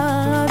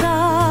dorada,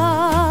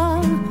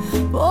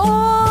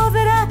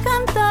 podrá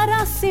cantar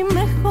así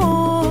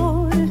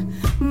mejor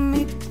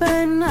mi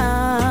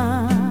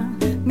pena,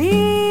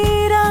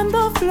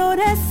 mirando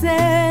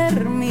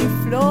florecer mi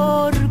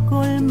flor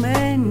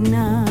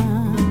colmena.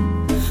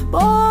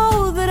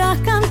 Podrá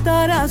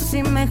cantar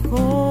así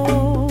mejor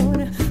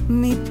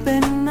mi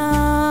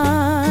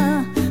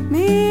pena,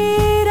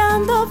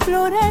 mirando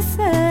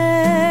florecer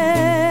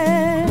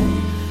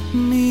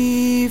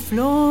mi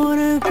flor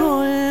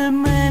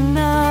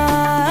colmena.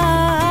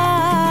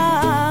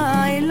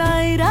 Ay,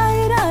 la,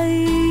 ira, ira,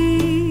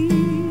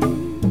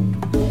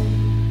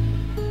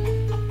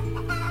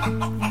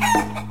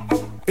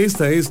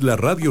 Esta es la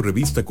radio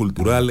revista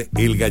cultural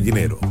El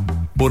Gallinero,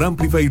 por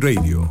Amplify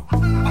Radio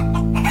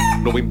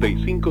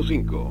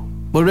 95.5.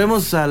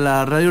 Volvemos a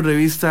la radio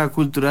revista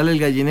cultural El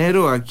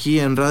Gallinero, aquí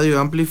en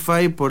Radio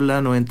Amplify por la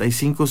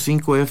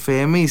 95.5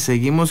 FM, y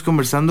seguimos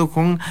conversando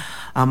con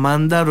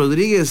Amanda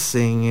Rodríguez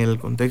en el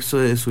contexto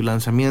de su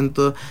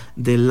lanzamiento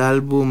del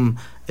álbum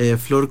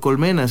Flor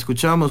Colmena.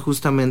 Escuchábamos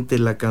justamente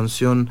la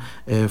canción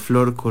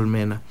Flor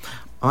Colmena.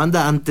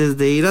 Amanda, antes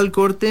de ir al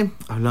corte,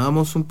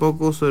 hablábamos un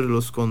poco sobre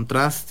los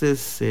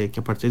contrastes que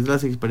a partir de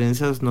las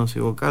experiencias nos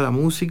evoca la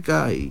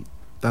música, y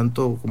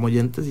tanto como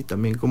oyentes y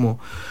también como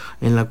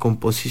en la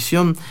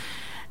composición.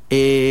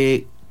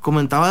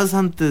 Comentabas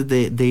antes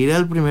de ir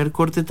al primer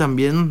corte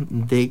también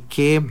de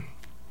que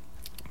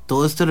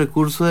todo este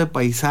recurso de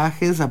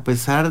paisajes, a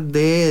pesar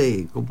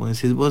de como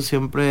decís vos,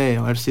 siempre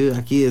haber sido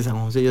aquí de San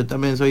José, yo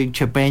también soy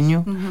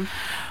chepeño,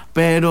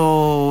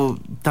 Pero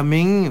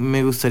también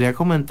me gustaría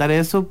comentar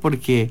eso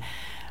porque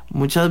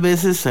muchas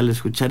veces al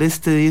escuchar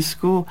este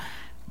disco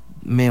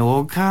me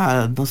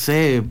evoca, no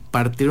sé,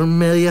 partir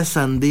media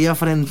sandía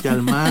frente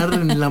al mar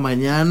en la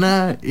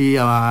mañana y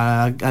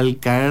al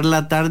caer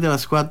la tarde a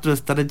las 4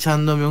 estar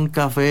echándome un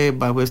café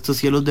bajo estos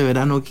cielos de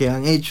verano que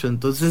han hecho.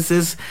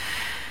 Entonces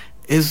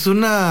es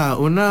una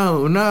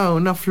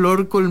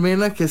flor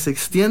colmena que se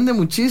extiende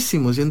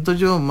muchísimo, siento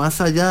yo,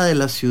 más allá de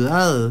la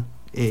ciudad.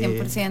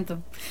 100%.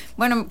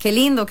 Bueno, qué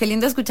lindo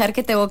escuchar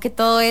que te evoque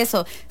todo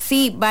eso.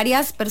 Sí,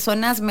 varias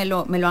personas me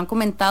lo han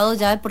comentado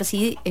ya de por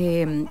sí,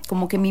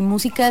 como que mi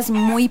música es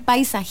muy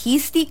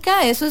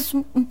paisajística. Eso es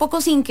un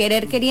poco sin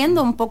querer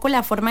queriendo, un poco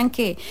la forma en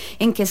que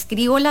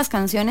escribo las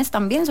canciones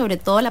también, sobre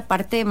todo la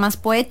parte más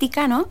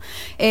poética, ¿no?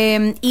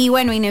 Y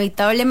bueno,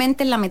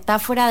 inevitablemente la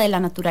metáfora de la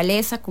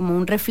naturaleza como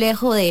un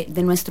reflejo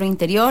de nuestro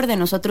interior, de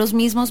nosotros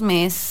mismos,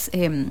 me es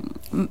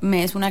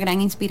una gran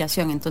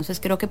inspiración. Entonces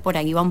creo que por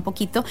ahí va un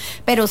poquito.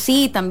 Pero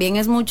sí, también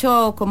es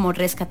mucho como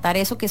rescatar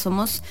eso que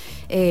somos,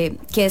 que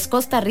es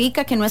Costa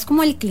Rica, que no es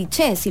como el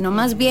cliché, sino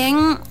más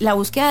bien la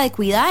búsqueda de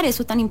cuidar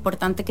eso tan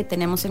importante que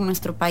tenemos en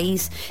nuestro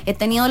país. He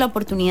tenido la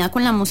oportunidad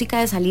con la música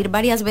de salir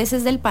varias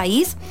veces del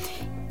país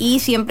y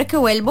siempre que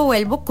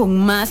vuelvo con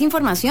más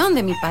información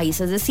de mi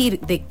país, es decir,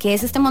 de qué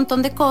es este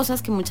montón de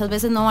cosas que muchas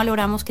veces no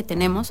valoramos que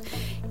tenemos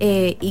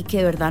y que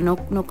de verdad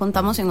no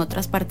contamos en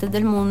otras partes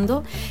del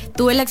mundo.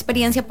 Tuve la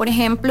experiencia, por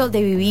ejemplo,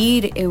 de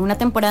vivir una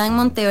temporada en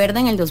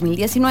Monteverde en el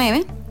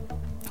 2019,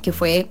 que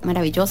fue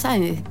maravillosa,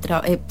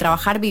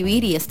 trabajar,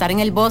 vivir y estar en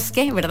el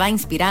bosque, ¿verdad?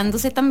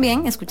 Inspirándose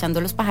también, escuchando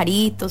los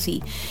pajaritos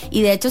y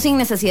de hecho sin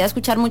necesidad de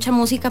escuchar mucha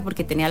música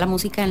porque tenía la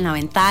música en la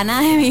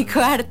ventana de mi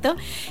cuarto.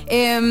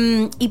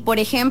 Y por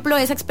ejemplo,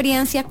 esa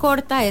experiencia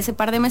corta, ese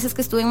par de meses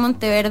que estuve en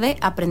Monteverde,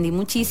 aprendí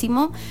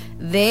muchísimo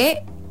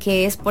de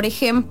que es, por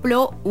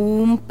ejemplo,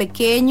 un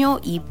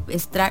pequeño y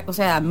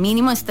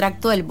mínimo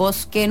extracto del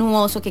bosque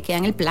nuboso que queda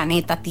en el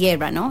planeta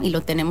Tierra, ¿no? Y lo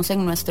tenemos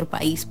en nuestro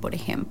país, por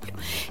ejemplo.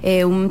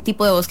 Un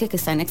tipo de bosque que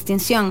está en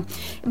extinción.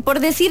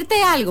 Por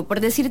decirte algo, por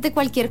decirte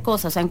cualquier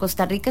cosa, o sea, en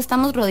Costa Rica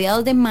estamos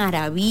rodeados de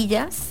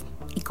maravillas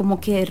y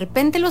como que de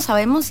repente lo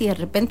sabemos y de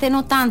repente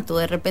no tanto,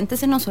 de repente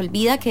se nos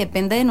olvida que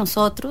depende de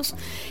nosotros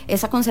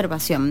esa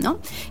conservación, ¿no?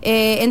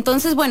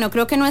 Entonces, bueno,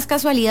 creo que no es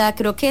casualidad,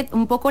 creo que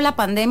un poco la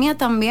pandemia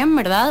también,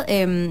 ¿verdad?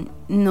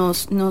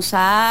 Nos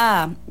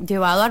ha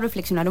llevado a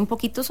reflexionar un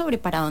poquito sobre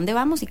para dónde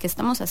vamos y qué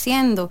estamos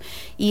haciendo.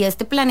 Y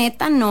este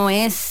planeta no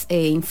es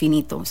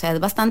infinito, o sea, es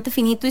bastante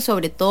finito y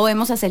sobre todo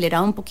hemos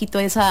acelerado un poquito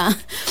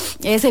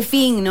ese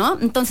fin, ¿no?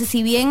 Entonces,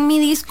 si bien mi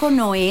disco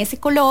no es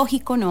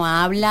ecológico, no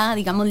habla,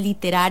 digamos,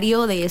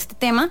 literario de este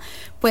tema,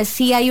 pues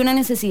sí hay una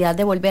necesidad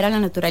de volver a la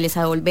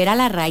naturaleza, de volver a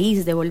la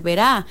raíz, de volver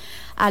a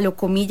lo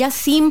comillas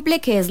simple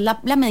que es la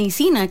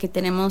medicina que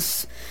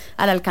tenemos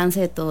al alcance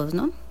de todos,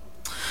 ¿no?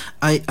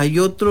 Hay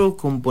otro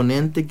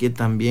componente que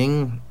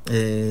también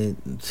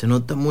se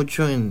nota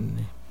mucho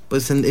en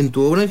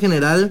tu obra en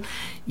general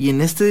y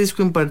en este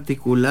disco en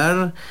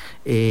particular.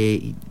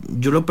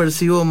 Yo lo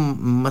percibo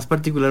más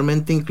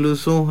particularmente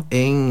incluso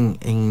en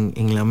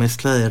la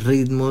mezcla de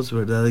ritmos,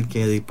 ¿verdad?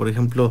 Que por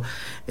ejemplo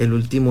el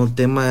último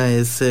tema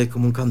es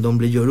como un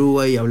candomblé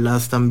yoruba y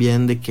hablas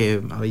también de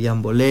que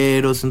habían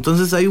boleros.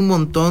 Entonces hay un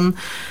montón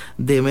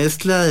de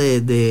mezcla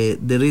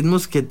de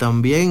ritmos que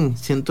también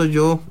siento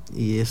yo,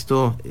 y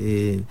esto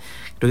creo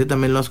que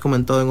también lo has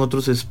comentado en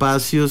otros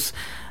espacios,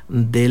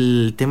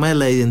 del tema de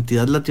la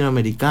identidad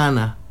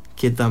latinoamericana,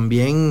 que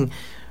también,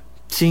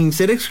 sin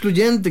ser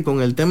excluyente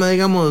con el tema,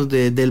 digamos,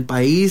 del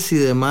país y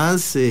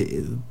demás,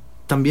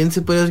 también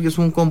se puede decir que es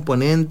un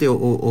componente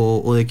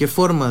o de qué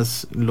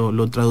formas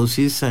lo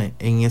traducís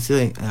en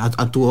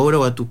a tu obra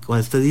o a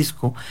este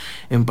disco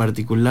en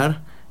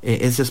particular,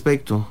 ese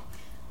aspecto.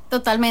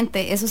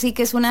 Totalmente, eso sí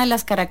que es una de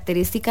las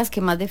características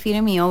que más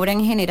define mi obra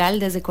en general.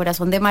 Desde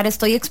Corazón de Mar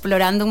estoy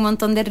explorando un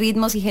montón de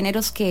ritmos y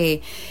géneros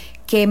que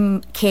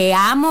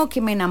amo,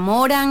 que me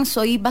enamoran.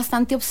 Soy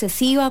bastante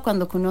obsesiva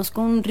cuando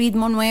conozco un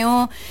ritmo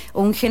nuevo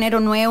o un género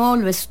nuevo,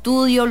 lo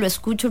estudio, lo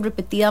escucho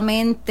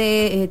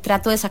repetidamente,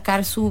 trato de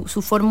sacar su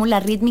fórmula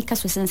rítmica,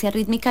 su esencia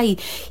rítmica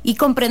y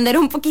comprender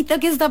un poquito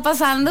qué está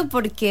pasando,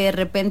 porque de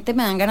repente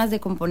me dan ganas de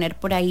componer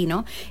por ahí,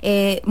 ¿no?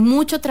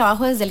 Mucho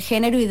trabajo desde el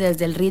género y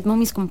desde el ritmo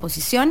mis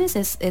composiciones,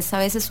 es a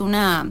veces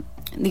un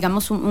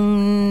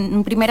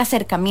primer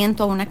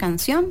acercamiento a una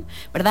canción,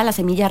 ¿verdad? La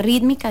semilla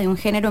rítmica de un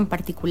género en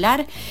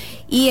particular,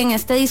 y en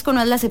este disco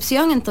no es la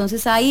excepción.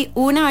 Entonces hay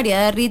una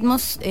variedad de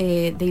ritmos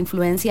de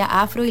influencia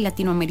afro y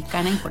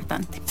latinoamericana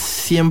importante.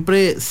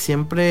 Siempre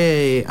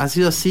ha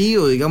sido así,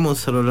 o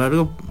digamos a lo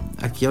largo,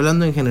 aquí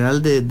hablando en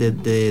general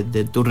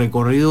de tu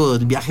recorrido,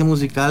 del viaje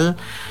musical,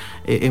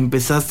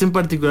 ¿empezaste en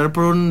particular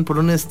por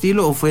un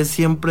estilo o fue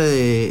siempre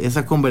de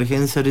esa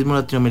convergencia de ritmos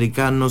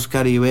latinoamericanos,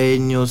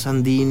 caribeños,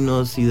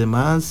 andinos y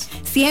demás?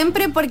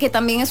 Siempre, porque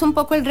también es un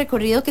poco el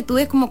recorrido que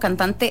tuve como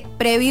cantante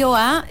previo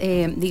a,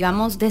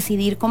 digamos,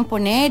 decidir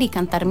componer y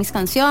cantar mis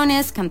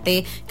canciones.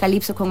 Canté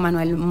calipso con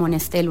Manuel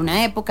Monestel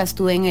una época,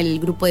 estuve en el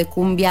grupo de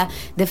cumbia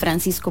de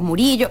Francisco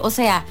Murillo, o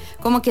sea,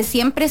 como que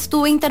siempre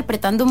estuve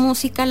interpretando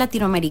música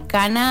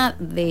latinoamericana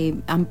de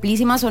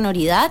amplísima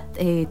sonoridad,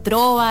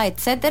 trova,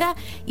 etcétera,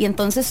 y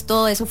entonces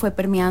todo eso fue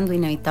permeando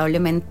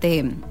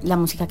inevitablemente la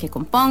música que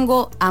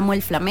compongo. Amo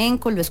el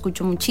flamenco, lo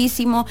escucho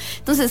muchísimo,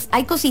 entonces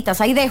hay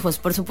cositas, hay dejos,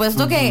 por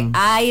supuesto que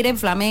aire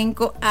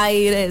flamenco,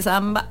 aire de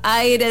samba,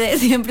 aire de,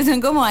 siempre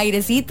son como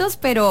airecitos,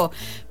 pero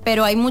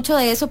hay mucho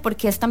de eso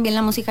porque es también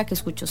la música que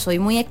escucho. Soy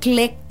muy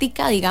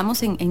ecléctica,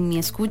 digamos, en mi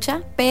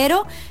escucha,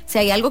 pero si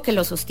hay algo que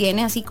lo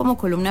sostiene así como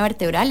columna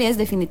vertebral es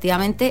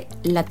definitivamente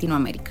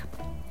Latinoamérica.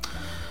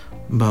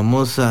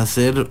 Vamos a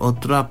hacer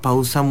otra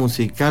pausa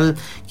musical.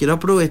 Quiero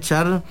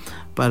aprovechar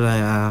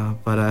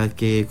para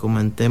que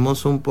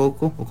comentemos un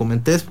poco, o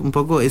comentes un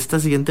poco esta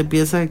siguiente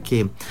pieza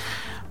que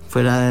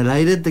fuera del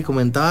aire te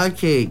comentaba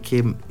que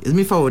es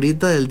mi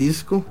favorita del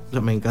disco. O sea,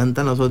 me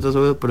encantan las otras,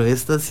 obvio, pero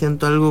esta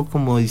siento algo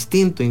como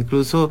distinto.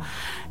 Incluso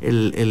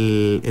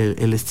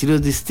el estilo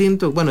es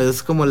distinto. Bueno,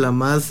 es como la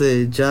más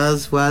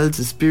jazz,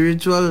 waltz,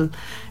 spiritual,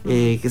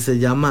 que se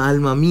llama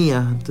Alma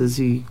Mía. Entonces,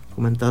 si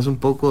comentabas un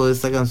poco de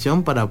esta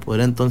canción para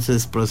poder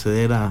entonces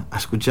proceder a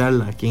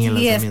escucharla aquí en el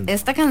lanzamiento.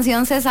 Esta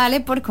canción se sale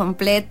por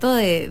completo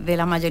de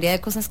la mayoría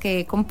de cosas que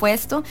he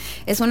compuesto.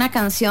 Es una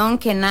canción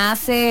que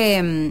nace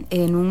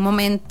en un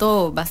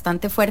momento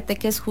bastante fuerte,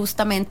 que es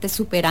justamente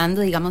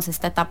superando, digamos,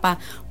 esta etapa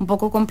un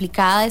poco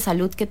complicada de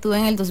salud que tuve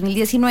en el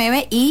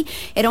 2019, y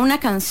era una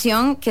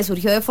canción que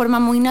surgió de forma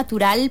muy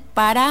natural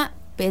para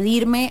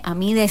pedirme a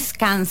mí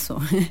descanso.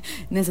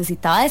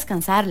 Necesitaba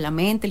descansar la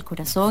mente, el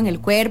corazón, el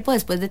cuerpo,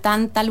 después de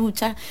tanta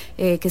lucha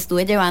que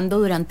estuve llevando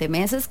durante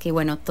meses, que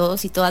bueno,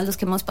 todos y todas los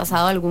que hemos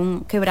pasado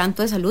algún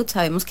quebranto de salud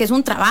sabemos que es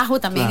un trabajo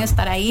también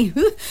estar ahí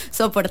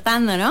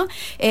soportando, ¿no?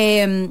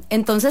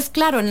 Entonces,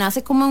 claro,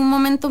 nace como un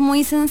momento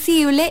muy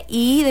sensible,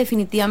 y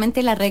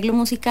definitivamente el arreglo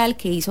musical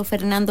que hizo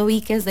Fernando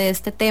Víquez de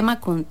este tema,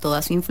 con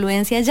toda su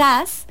influencia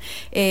jazz,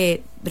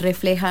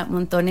 refleja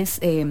montones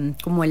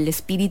como el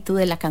espíritu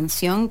de la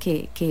canción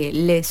que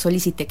le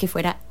solicité que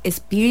fuera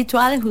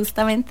espiritual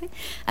justamente,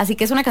 así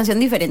que es una canción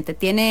diferente,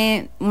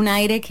 tiene un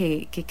aire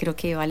que creo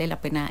que vale la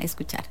pena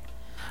escuchar.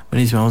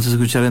 Buenísimo, vamos a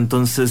escuchar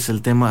entonces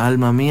el tema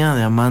Alma Mía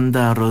de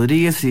Amanda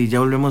Rodríguez, y ya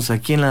volvemos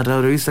aquí en la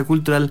Radio Revista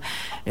Cultural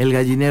El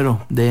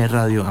Gallinero de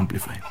Radio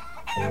Amplify.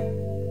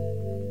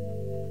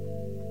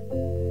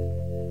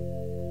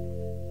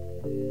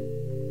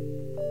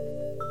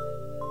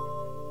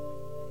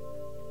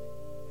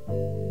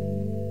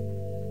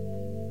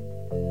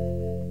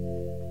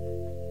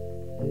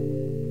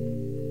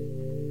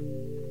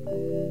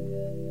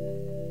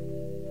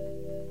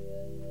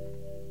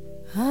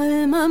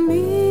 Alma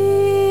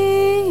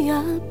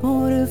mía,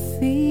 por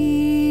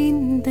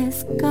fin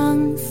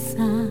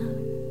descansa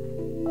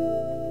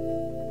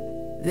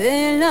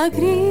de la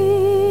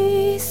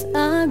gris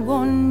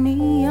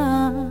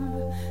agonía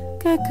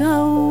que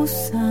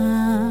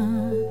causa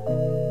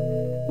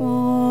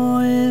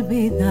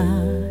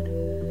olvidar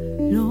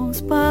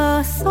los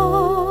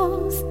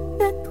pasos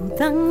de tu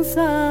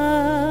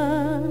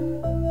danza.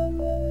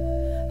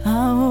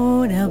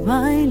 Ahora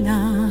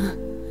baila,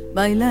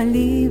 baila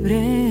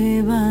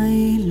libre,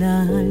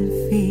 baila al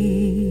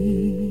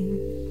fin.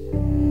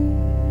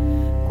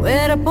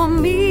 Cuerpo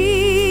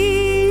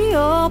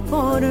mío,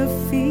 por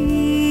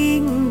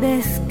fin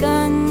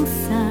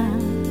descansa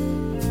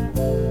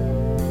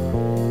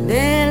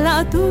de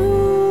la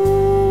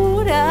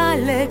dura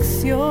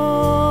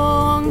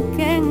lección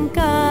que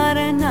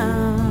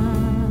encarna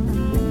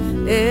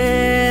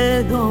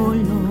el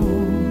dolor,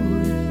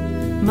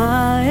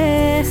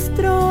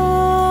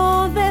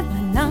 maestro de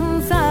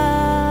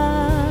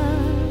balanza.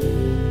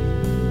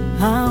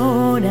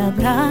 Ahora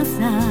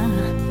abraza,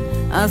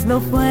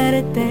 hazlo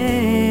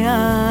fuerte,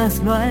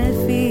 hazlo al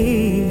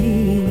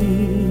fin.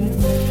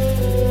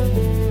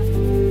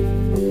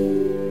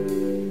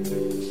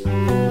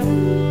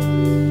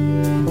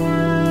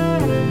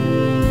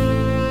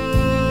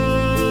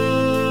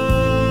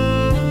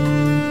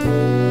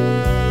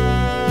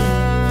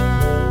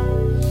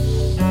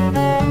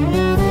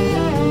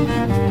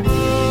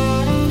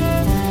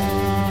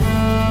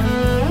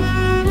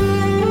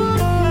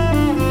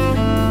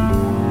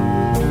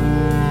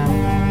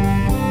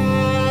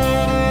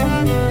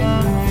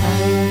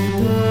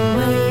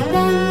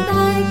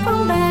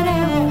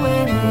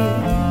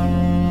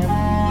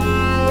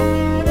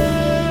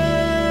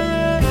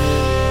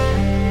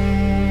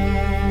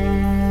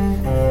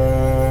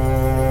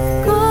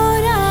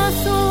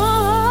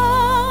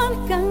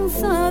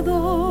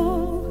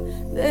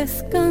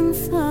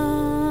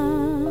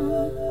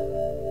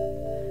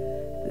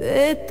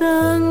 De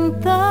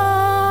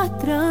tanta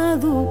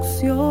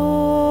traducción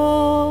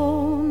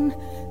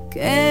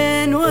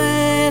que no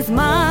es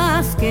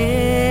más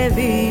que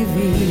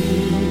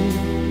vivir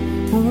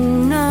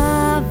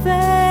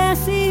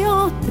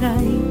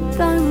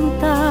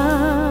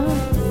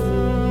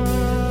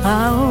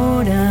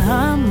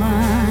Ahora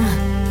ama,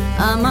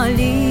 ama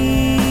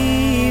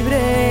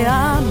libre,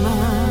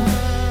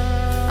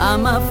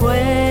 ama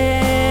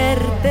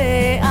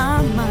fuerte,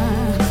 ama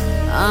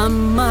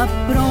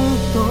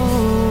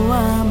pronto,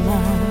 ama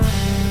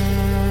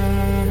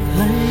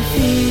al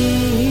fin.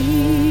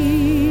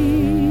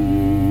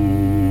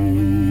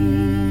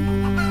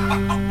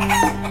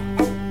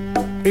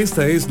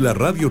 Esta es la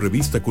radio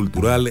revista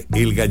cultural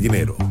El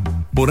Gallinero,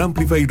 por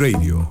Amplify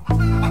Radio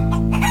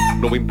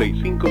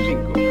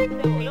 95.5.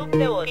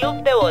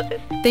 Club de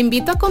Voces. Te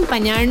invito a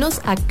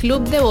acompañarnos a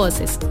Club de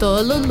Voces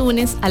todos los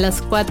lunes a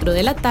las 4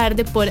 de la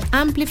tarde por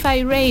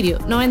Amplify Radio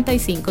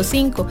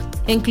 95.5.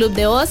 En Club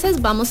de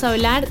Voces vamos a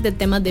hablar de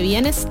temas de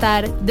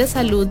bienestar, de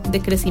salud,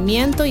 de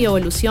crecimiento y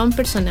evolución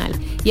personal.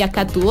 Y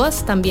acá tu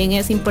voz también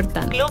es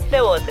importante. Club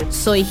de Voces.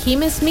 Soy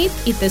Jim Smith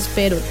y te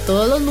espero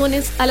todos los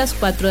lunes a las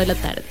 4 de la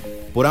tarde.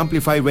 Por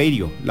Amplify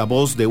Radio, la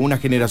voz de una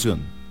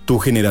generación. Tu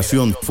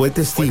generación fue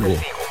testigo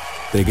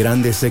de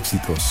grandes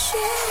éxitos.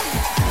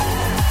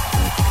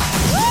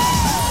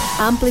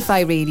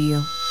 Amplify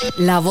Radio,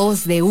 la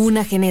voz de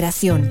una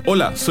generación.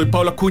 Hola, soy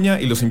Pablo Acuña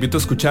y los invito a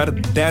escuchar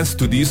Dance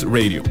to This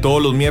Radio.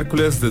 Todos los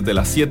miércoles desde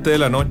las 7 de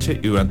la noche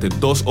y durante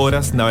 2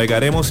 horas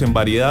navegaremos en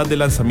variedad de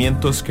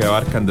lanzamientos que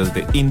abarcan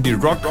desde indie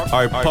rock,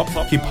 art pop,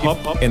 hip hop,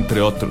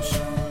 entre otros.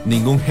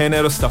 Ningún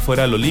género está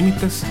fuera de los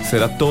límites,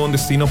 será todo un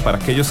destino para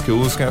aquellos que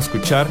buscan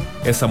escuchar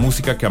esa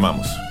música que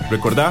amamos.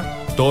 Recordá,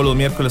 todos los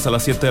miércoles a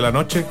las 7 de la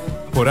noche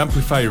por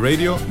Amplify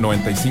Radio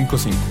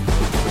 95.5.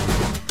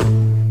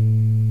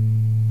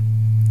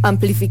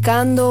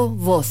 Amplificando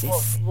voces.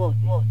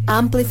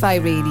 Amplify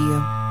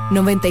Radio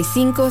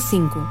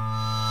 95.5.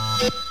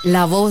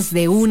 La voz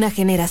de una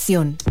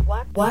generación.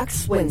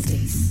 Wax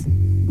Wednesdays.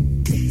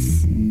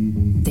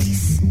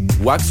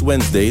 Wax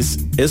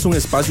Wednesdays es un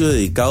espacio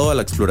dedicado a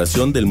la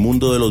exploración del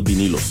mundo de los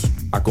vinilos.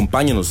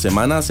 Acompáñanos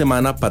semana a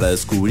semana para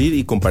descubrir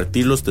y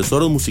compartir los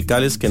tesoros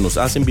musicales que nos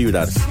hacen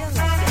vibrar.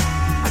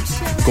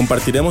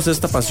 Compartiremos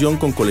esta pasión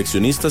con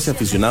coleccionistas y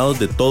aficionados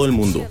de todo el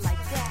mundo.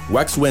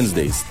 Wax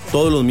Wednesdays,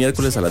 todos los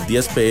miércoles a las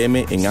 10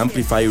 p.m. en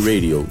Amplify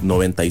Radio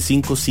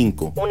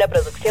 95.5. Una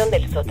producción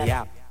del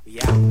sótano.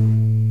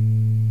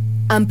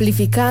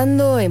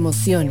 Amplificando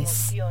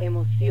emociones.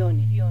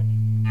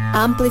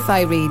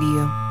 Amplify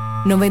Radio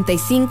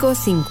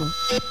 95.5.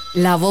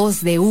 La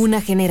voz de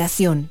una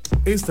generación.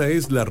 Esta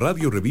es la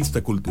radio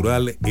revista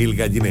cultural El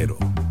Gallinero,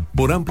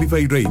 por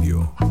Amplify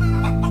Radio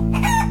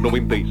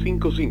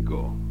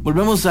 95.5.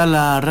 Volvemos a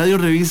la radio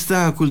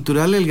revista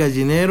cultural El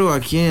Gallinero,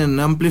 aquí en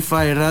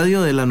Amplify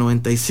Radio de la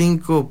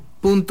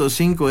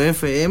 95.5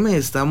 FM.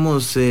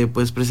 Estamos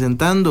pues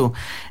presentando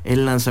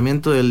el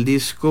lanzamiento del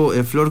disco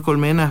Flor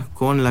Colmena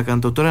con la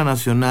cantautora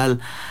nacional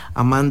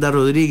Amanda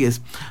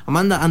Rodríguez.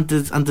 Amanda,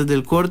 antes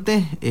del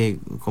corte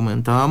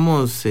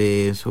comentábamos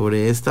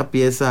sobre esta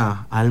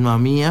pieza Alma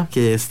Mía,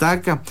 que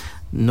destaca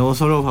no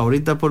solo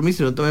favorita por mí,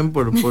 sino también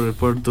por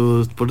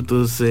tus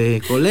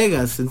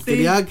colegas. Sí.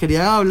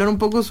 Quería hablar un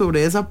poco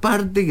sobre esa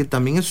parte que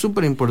también es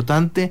súper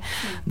importante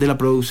de la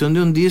producción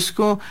de un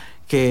disco,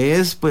 que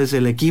es pues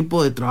el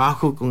equipo de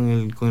trabajo con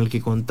el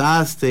que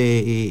contaste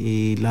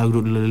y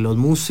los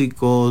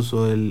músicos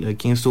o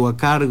quien estuvo a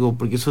cargo,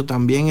 porque eso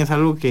también es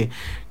algo que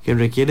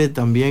requiere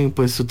también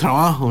pues su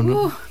trabajo,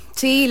 ¿no?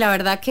 Sí, la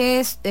verdad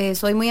que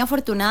soy muy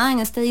afortunada. En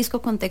este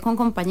disco conté con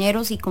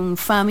compañeros y con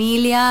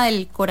familia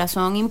del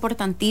corazón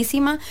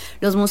importantísima.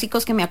 Los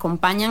músicos que me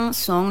acompañan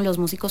son los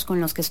músicos con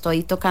los que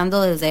estoy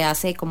tocando desde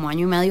hace como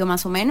año y medio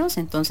más o menos.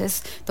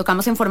 Entonces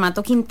tocamos en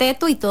formato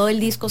quinteto y todo el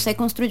disco se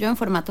construyó en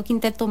formato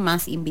quinteto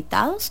más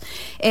invitados,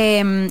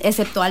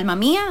 excepto Alma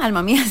Mía.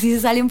 Alma Mía sí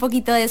se sale un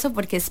poquito de eso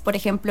porque es, por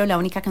ejemplo, la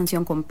única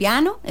canción con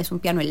piano. Es un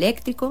piano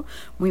eléctrico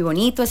muy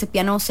bonito. Ese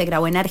piano se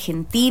grabó en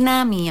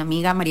Argentina. Mi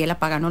amiga Mariela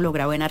Pagano lo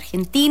grabó en Argentina.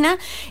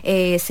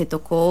 Se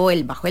tocó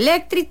el bajo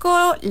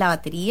eléctrico, la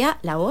batería,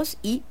 la voz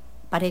y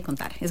pare de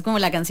contar. Es como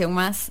la canción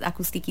más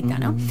acustiquita,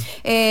 ¿no?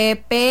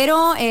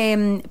 Pero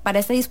para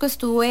este disco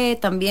estuve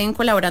también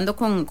colaborando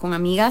con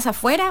amigas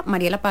afuera,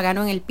 Mariela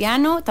Pagano en el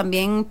piano,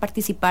 también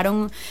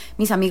participaron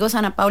mis amigos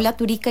Ana Paula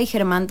Turica y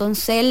Germán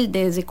Doncel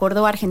desde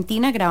Córdoba,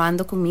 Argentina,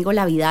 grabando conmigo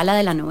La Vidala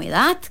de la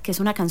Novedad, que es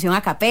una canción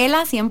a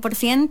capela,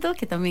 100%,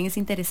 que también es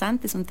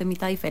interesante, es un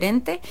temita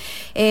diferente.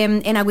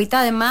 En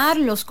Agüita de Mar,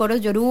 los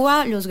coros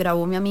Yoruba los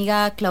grabó mi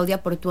amiga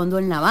Claudia Portuondo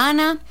en La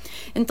Habana.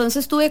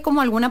 Entonces tuve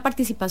como alguna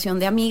participación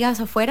de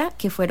amigas afuera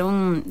que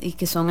fueron y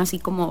que son así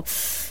como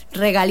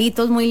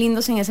regalitos muy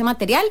lindos en ese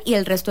material, y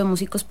el resto de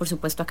músicos por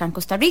supuesto acá en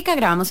Costa Rica.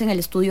 Grabamos en el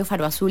estudio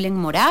Faro Azul en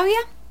Moravia.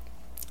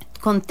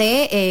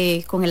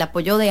 Conté con el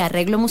apoyo de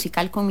arreglo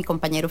musical con mi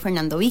compañero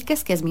Fernando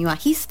Víquez, que es mi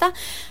bajista.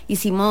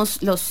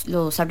 Hicimos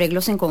los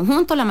arreglos en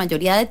conjunto, la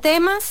mayoría de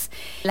temas.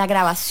 La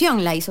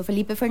grabación la hizo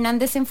Felipe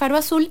Fernández en Faro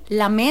Azul.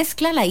 La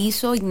mezcla la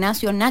hizo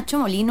Ignacio Nacho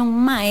Molino,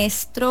 un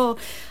maestro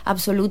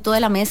absoluto de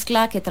la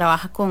mezcla que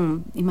trabaja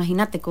con,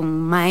 imagínate,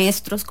 con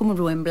maestros como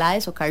Rubén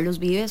Blades o Carlos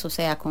Vives, o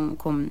sea,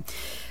 con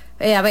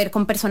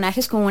con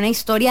personajes con una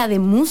historia de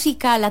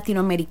música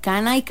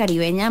latinoamericana y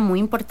caribeña muy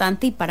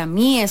importante, y para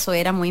mí eso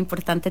era muy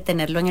importante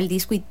tenerlo en el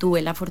disco, y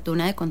tuve la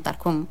fortuna de contar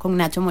con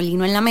Nacho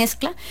Molino en la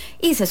mezcla,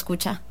 y se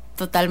escucha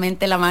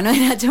totalmente la mano de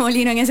Nacho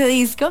Molino en ese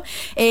disco.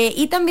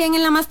 Y también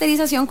en la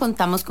masterización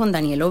contamos con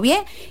Daniel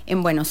Ovié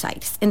en Buenos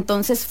Aires.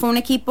 Entonces fue un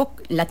equipo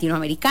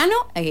latinoamericano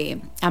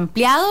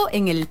ampliado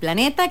en el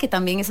planeta, que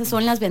también esas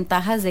son las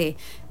ventajas de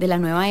la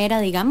nueva era,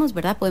 digamos,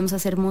 ¿verdad? Podemos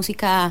hacer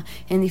música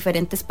en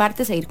diferentes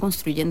partes e ir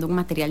construyendo un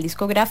material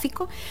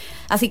discográfico.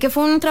 Así que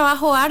fue un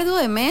trabajo arduo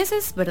de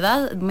meses,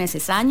 ¿verdad?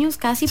 Meses, años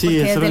casi, sí,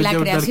 porque desde la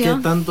creación...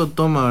 ¿Qué tanto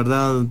toma,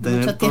 verdad?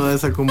 Tener toda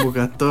esa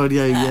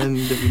convocatoria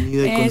bien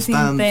definida y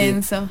constante. Es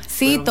intenso.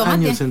 Sí, toma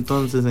años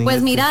entonces.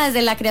 Pues mira,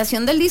 desde la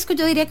creación del disco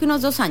yo diría que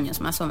unos 2 años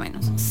más o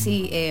menos.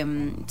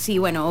 Sí,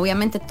 bueno,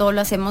 obviamente todo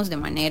lo hacemos de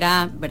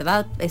manera,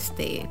 ¿verdad?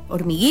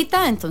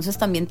 Hormiguita, entonces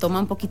también toma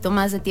un poquito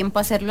más de tiempo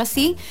hacerlo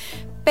así,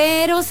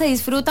 pero se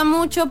disfruta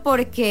mucho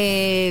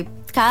porque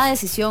cada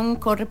decisión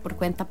corre por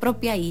cuenta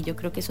propia, y yo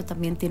creo que eso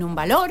también tiene un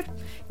valor.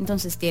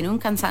 Entonces tiene un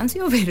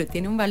cansancio, pero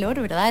tiene un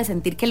valor, ¿verdad? De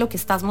sentir que lo que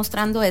estás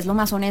mostrando es lo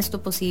más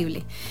honesto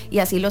posible. Y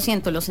así lo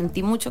siento, lo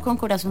sentí mucho con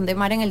Corazón de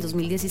Mar en el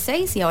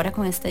 2016, y ahora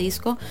con este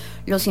disco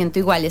lo siento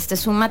igual. Este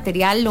es un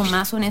material lo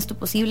más honesto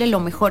posible, lo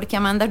mejor que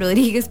Amanda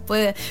Rodríguez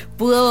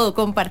pudo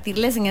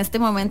compartirles en este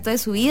momento de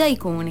su vida, y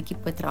con un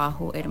equipo de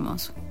trabajo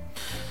hermoso.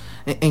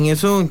 En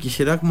eso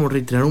quisiera como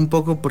reiterar un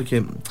poco,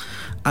 porque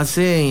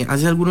hace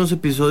algunos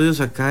episodios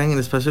acá en el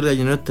espacio del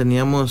Gallinero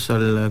teníamos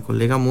al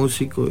colega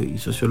músico y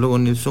sociólogo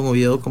Nilson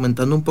Oviedo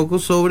comentando un poco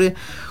sobre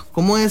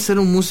cómo es ser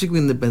un músico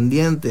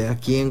independiente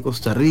aquí en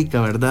Costa Rica,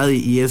 ¿verdad?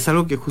 Y es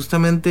algo que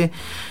justamente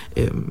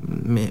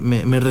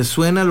me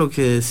resuena lo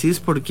que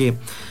decís, porque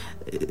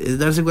es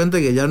darse cuenta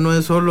que ya no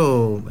es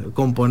solo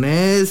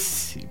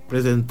componés,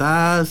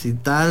 presentás y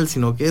tal,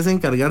 sino que es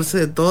encargarse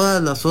de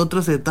todas las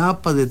otras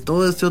etapas, de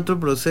todo este otro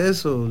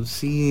proceso.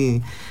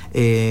 Sí,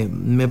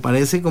 me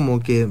parece como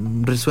que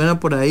resuena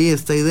por ahí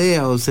esta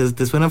idea, o sea,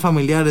 ¿te suena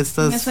familiar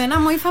estas? Me suena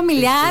muy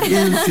familiar.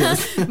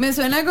 Me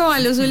suena como a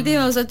los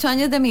últimos 8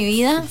 años de mi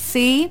vida.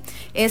 Sí,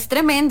 es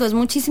tremendo, es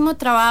muchísimo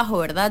trabajo,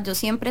 ¿verdad? Yo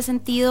siempre he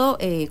sentido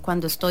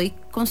cuando estoy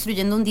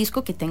construyendo un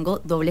disco que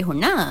tengo doble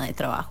jornada de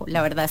trabajo.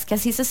 La verdad es que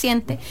así se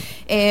siente.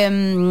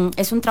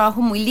 Es un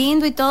trabajo muy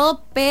lindo y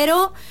todo,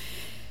 pero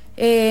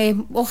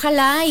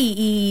ojalá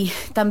y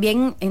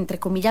también, entre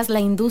comillas,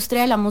 la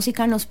industria de la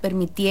música nos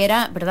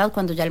permitiera, ¿verdad?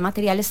 Cuando ya el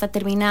material está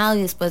terminado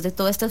y después de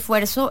todo este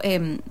esfuerzo,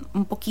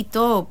 un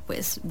poquito,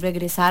 pues,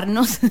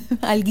 regresarnos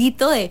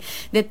alguito de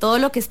todo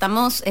lo que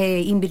estamos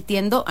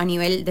invirtiendo a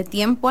nivel de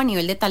tiempo, a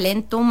nivel de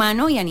talento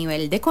humano y a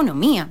nivel de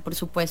economía, por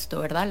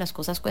supuesto, ¿verdad? Las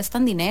cosas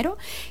cuestan dinero.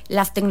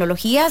 Las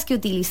tecnologías que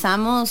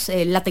utilizamos,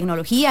 la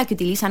tecnología que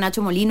utiliza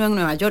Nacho Molino en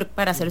Nueva York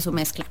para hacer su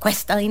mezcla,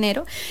 cuesta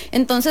dinero.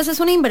 Entonces es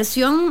una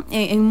inversión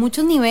en muchos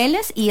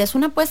niveles, y es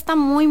una apuesta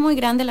muy muy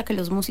grande la que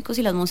los músicos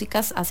y las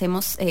músicas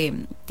hacemos,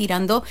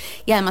 tirando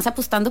y además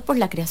apostando por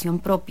la creación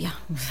propia.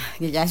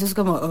 Ya eso es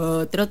como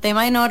otro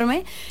tema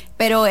enorme,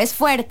 pero es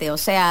fuerte, o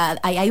sea,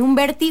 hay un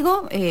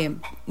vértigo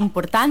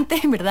importante,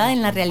 ¿verdad?,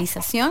 en la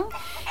realización,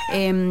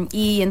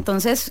 y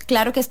entonces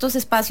claro que estos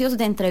espacios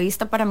de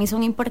entrevista para mí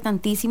son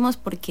importantísimos,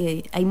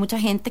 porque hay mucha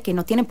gente que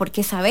no tiene por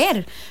qué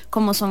saber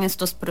cómo son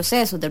estos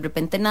procesos. De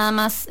repente nada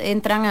más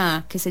entran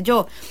a, qué sé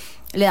yo,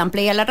 le dan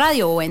play a la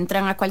radio o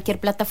entran a cualquier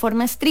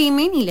plataforma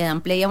streaming y le dan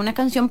play a una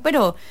canción,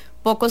 pero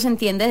poco se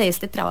entiende de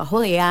este trabajo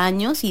de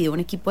años y de un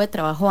equipo de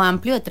trabajo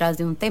amplio detrás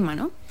de un tema,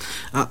 ¿no?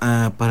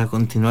 Para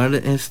continuar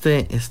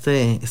este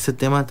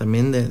tema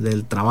también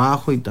del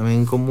trabajo y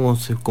también cómo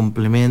se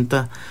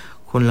complementa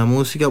con la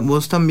música,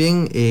 vos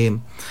también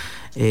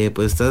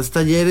pues estás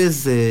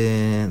talleres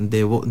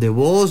de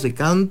voz, de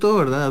canto,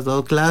 ¿verdad? Has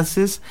dado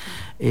clases.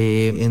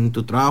 En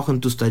tu trabajo, en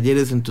tus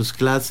talleres, en tus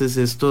clases,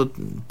 esto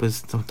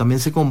pues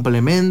también se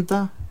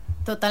complementa.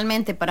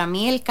 Totalmente, para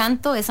mí el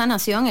canto es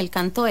sanación, el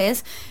canto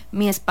es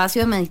mi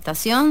espacio de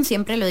meditación,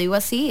 siempre lo digo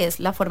así, es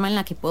la forma en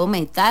la que puedo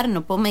meditar.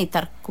 No puedo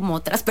meditar como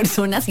otras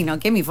personas, sino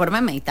que mi forma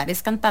de meditar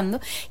es cantando,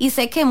 y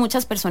sé que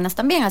muchas personas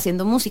también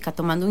haciendo música,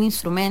 tomando un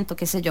instrumento,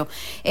 qué sé yo.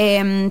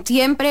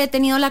 Siempre he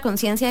tenido la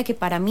conciencia de que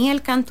para mí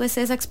el canto es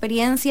esa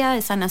experiencia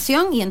de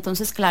sanación, y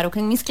entonces claro que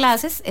en mis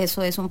clases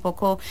eso es un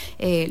poco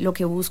lo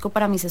que busco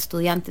para mis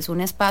estudiantes,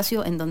 un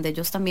espacio en donde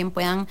ellos también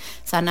puedan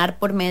sanar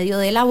por medio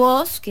de la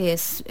voz, que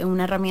es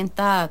una herramienta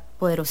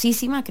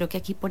poderosísima. Creo que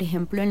aquí, por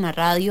ejemplo, en la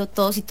radio,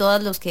 todos y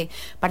todas los que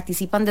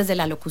participan desde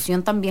la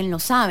locución también lo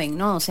saben,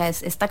 ¿no? O sea,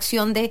 es esta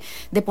acción de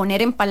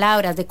poner en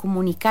palabras, de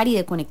comunicar y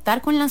de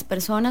conectar con las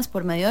personas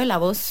por medio de la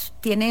voz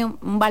tiene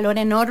un valor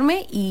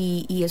enorme,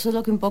 y eso es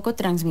lo que un poco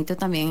transmito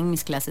también en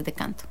mis clases de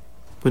canto.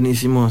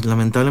 Buenísimo,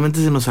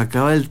 lamentablemente se nos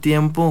acaba el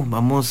tiempo,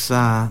 vamos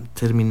a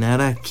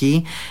terminar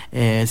aquí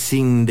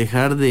sin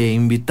dejar de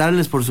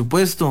invitarles por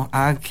supuesto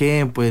a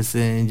que pues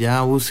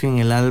ya busquen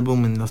el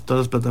álbum en todas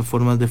las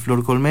plataformas de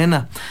Flor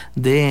Colmena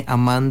de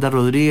Amanda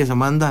Rodríguez.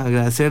 Amanda,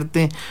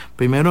 agradecerte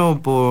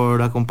primero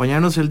por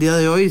acompañarnos el día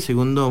de hoy,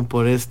 segundo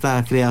por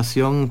esta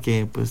creación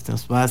que pues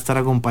nos va a estar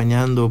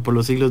acompañando por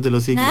los siglos de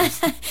los siglos.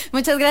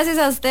 Muchas gracias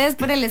a ustedes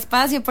por el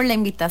espacio, por la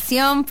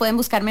invitación. Pueden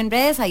buscarme en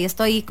redes, ahí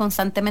estoy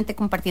constantemente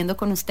compartiendo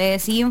con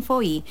ustedes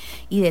info y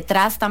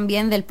detrás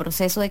también del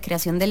proceso de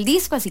creación del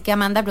disco, así que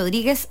Amanda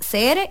Rodríguez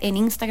CR en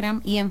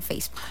Instagram y en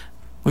Facebook.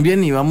 Muy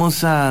bien, y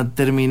vamos a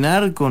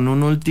terminar con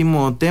un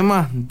último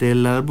tema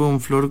del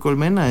álbum Flor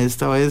Colmena.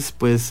 Esta vez,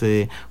 pues,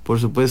 por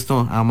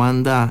supuesto,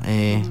 Amanda,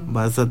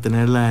 vas a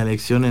tener la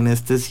elección en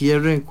este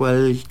cierre.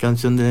 ¿Cuál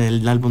canción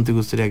del álbum te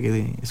gustaría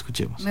que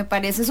escuchemos? Me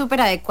parece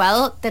súper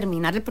adecuado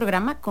terminar el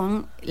programa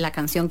con la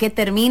canción que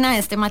termina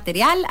este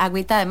material,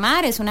 Agüita de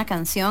Mar. Es una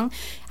canción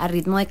a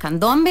ritmo de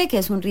candombe, que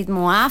es un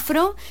ritmo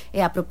afro,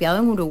 apropiado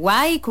en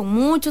Uruguay, con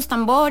muchos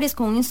tambores,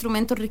 con un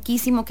instrumento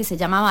riquísimo que se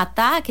llama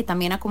batá, que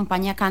también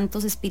acompaña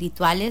cantos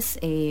espirituales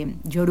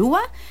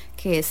yoruba,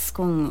 que es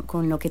con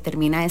lo que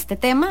termina este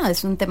tema.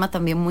 Es un tema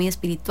también muy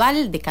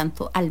espiritual, de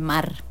canto al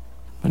mar.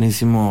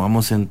 Buenísimo,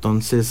 vamos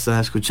entonces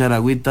a escuchar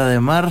Agüita de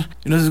Mar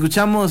y nos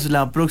escuchamos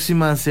la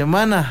próxima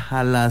semana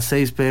a las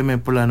 6 p.m.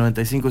 por la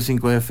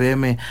 95.5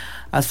 FM.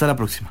 Hasta la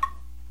próxima.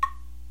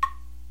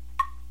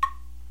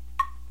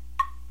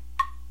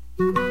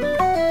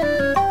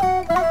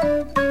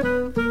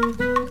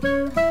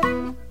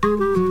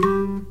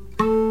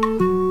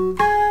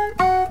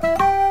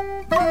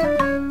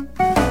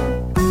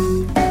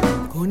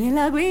 Con el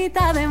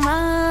agüita de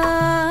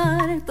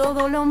mar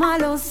todo lo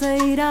malo se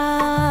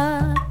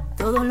irá,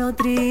 todo lo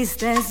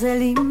triste se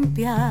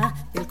limpia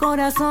y el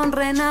corazón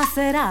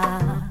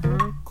renacerá.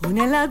 Con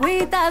el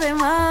agüita de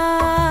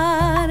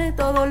mar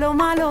todo lo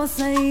malo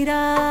se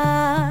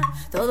irá,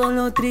 todo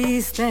lo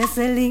triste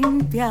se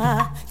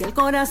limpia y el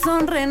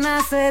corazón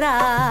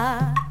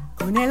renacerá.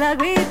 Con el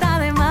agüita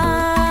de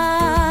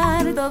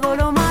mar todo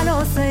lo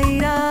malo se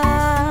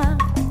irá,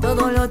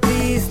 todo lo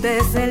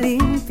triste se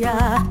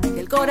limpia y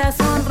el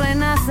corazón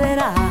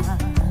renacerá.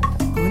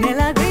 Con el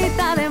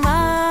agüita de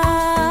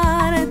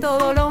mar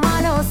todo lo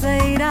malo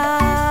se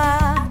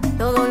irá,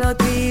 todo lo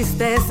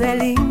triste se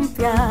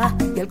limpia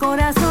y el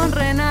corazón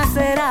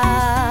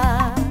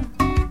renacerá.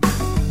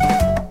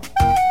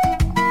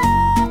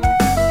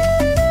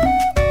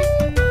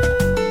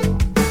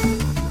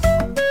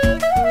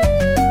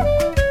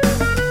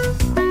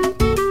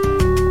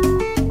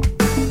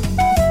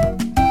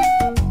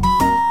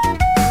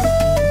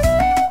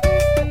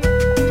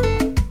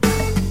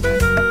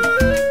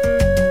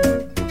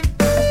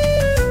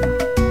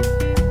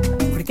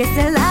 Porque es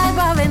el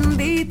agua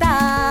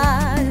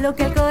bendita lo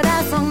que el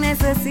corazón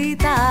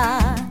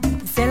necesita.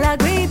 Es el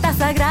agüita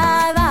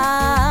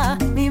sagrada,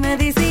 mi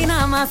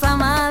medicina más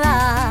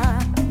amada.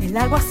 El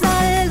agua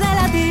sal de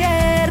la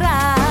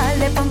tierra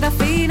le ponga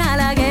fin a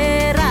la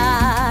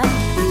guerra.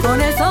 Y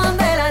con el son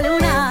de la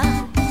luna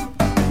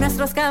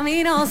nuestros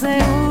caminos se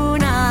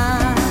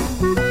unan.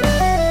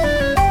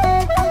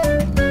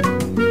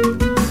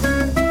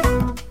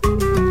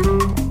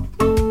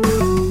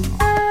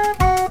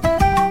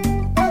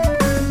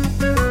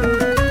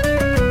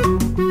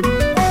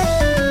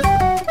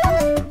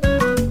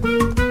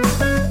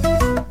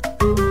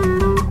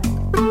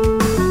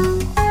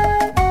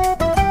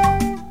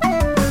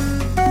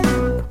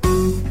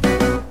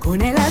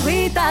 Con el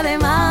agüita de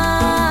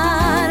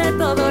mar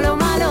todo lo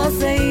malo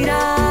se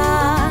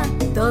irá,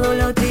 todo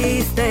lo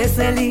triste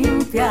se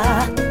limpia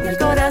y el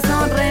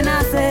corazón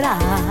renacerá.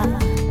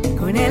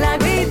 Con el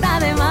agüita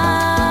de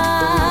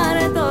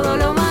mar todo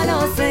lo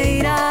malo se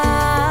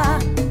irá,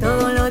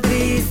 todo lo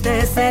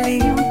triste se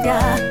limpia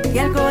y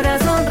el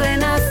corazón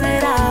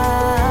renacerá.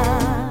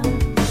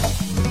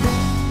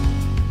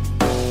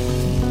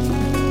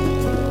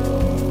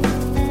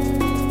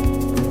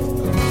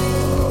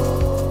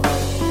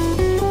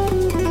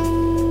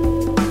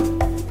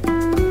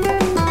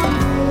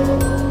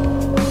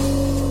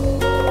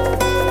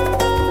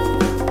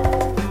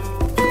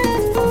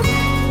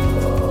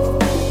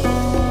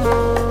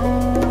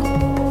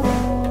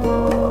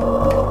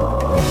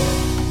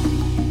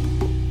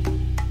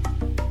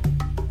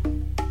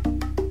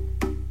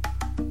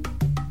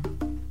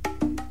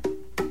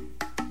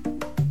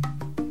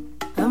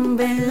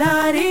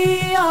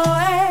 Ambelario,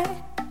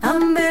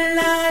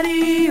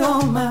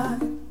 ambelario ma,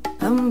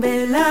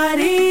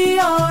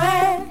 ambelario,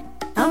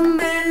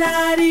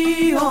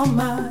 ambelario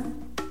ma,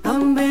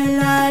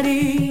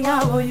 ambelaria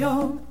voy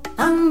yo,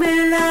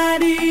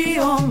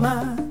 ambelario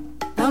ma,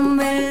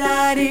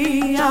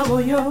 ambelaria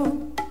voy yo,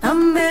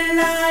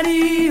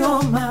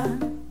 ambelario ma,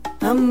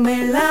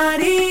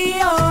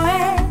 ambelario,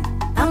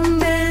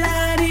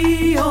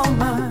 ambelario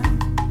ma,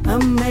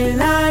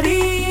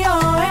 ambelario,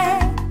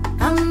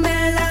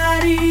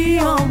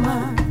 ambelario ma,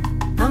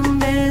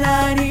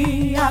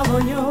 ambelaria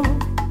voy yo,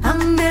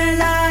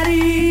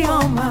 ambelario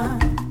ma,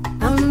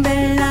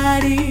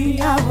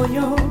 ambelaria voy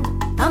yo,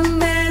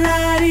 ambelaria.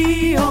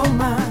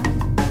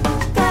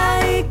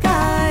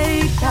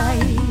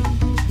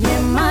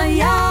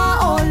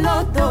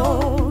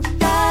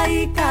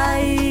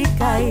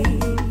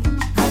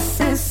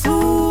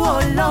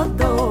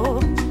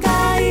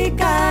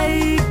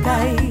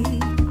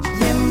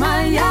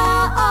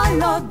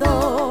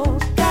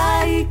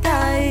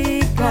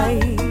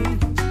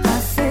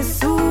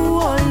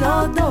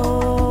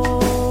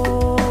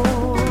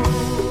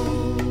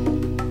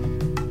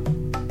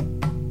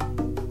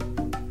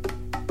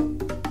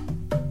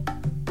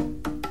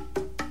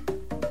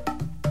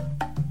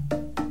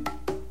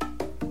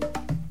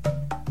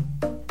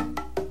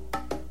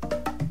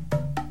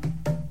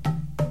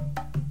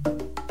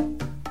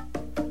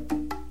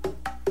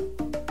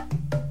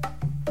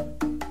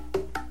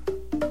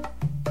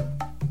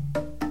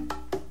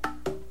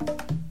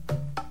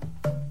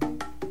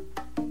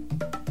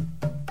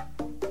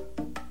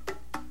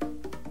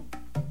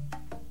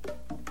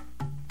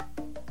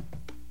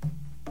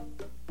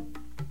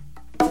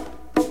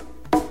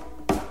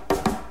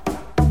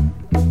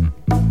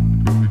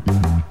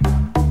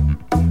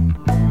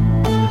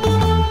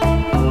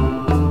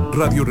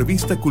 Radio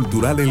Revista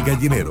Cultural El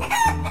Gallinero.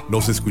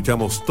 Nos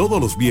escuchamos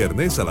todos los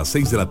viernes a las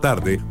 6 de la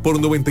tarde por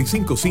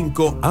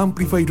 95.5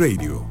 Amplify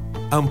Radio.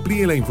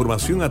 Amplíe la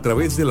información a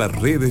través de las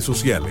redes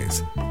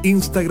sociales,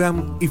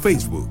 Instagram y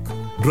Facebook.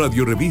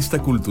 Radio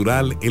Revista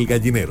Cultural El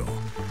Gallinero.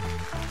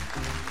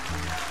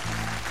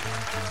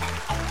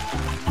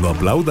 No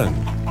aplaudan.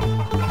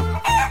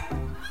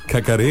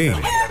 Cacareen.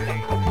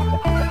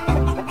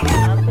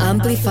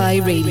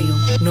 Amplify Radio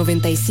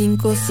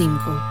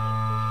 95.5.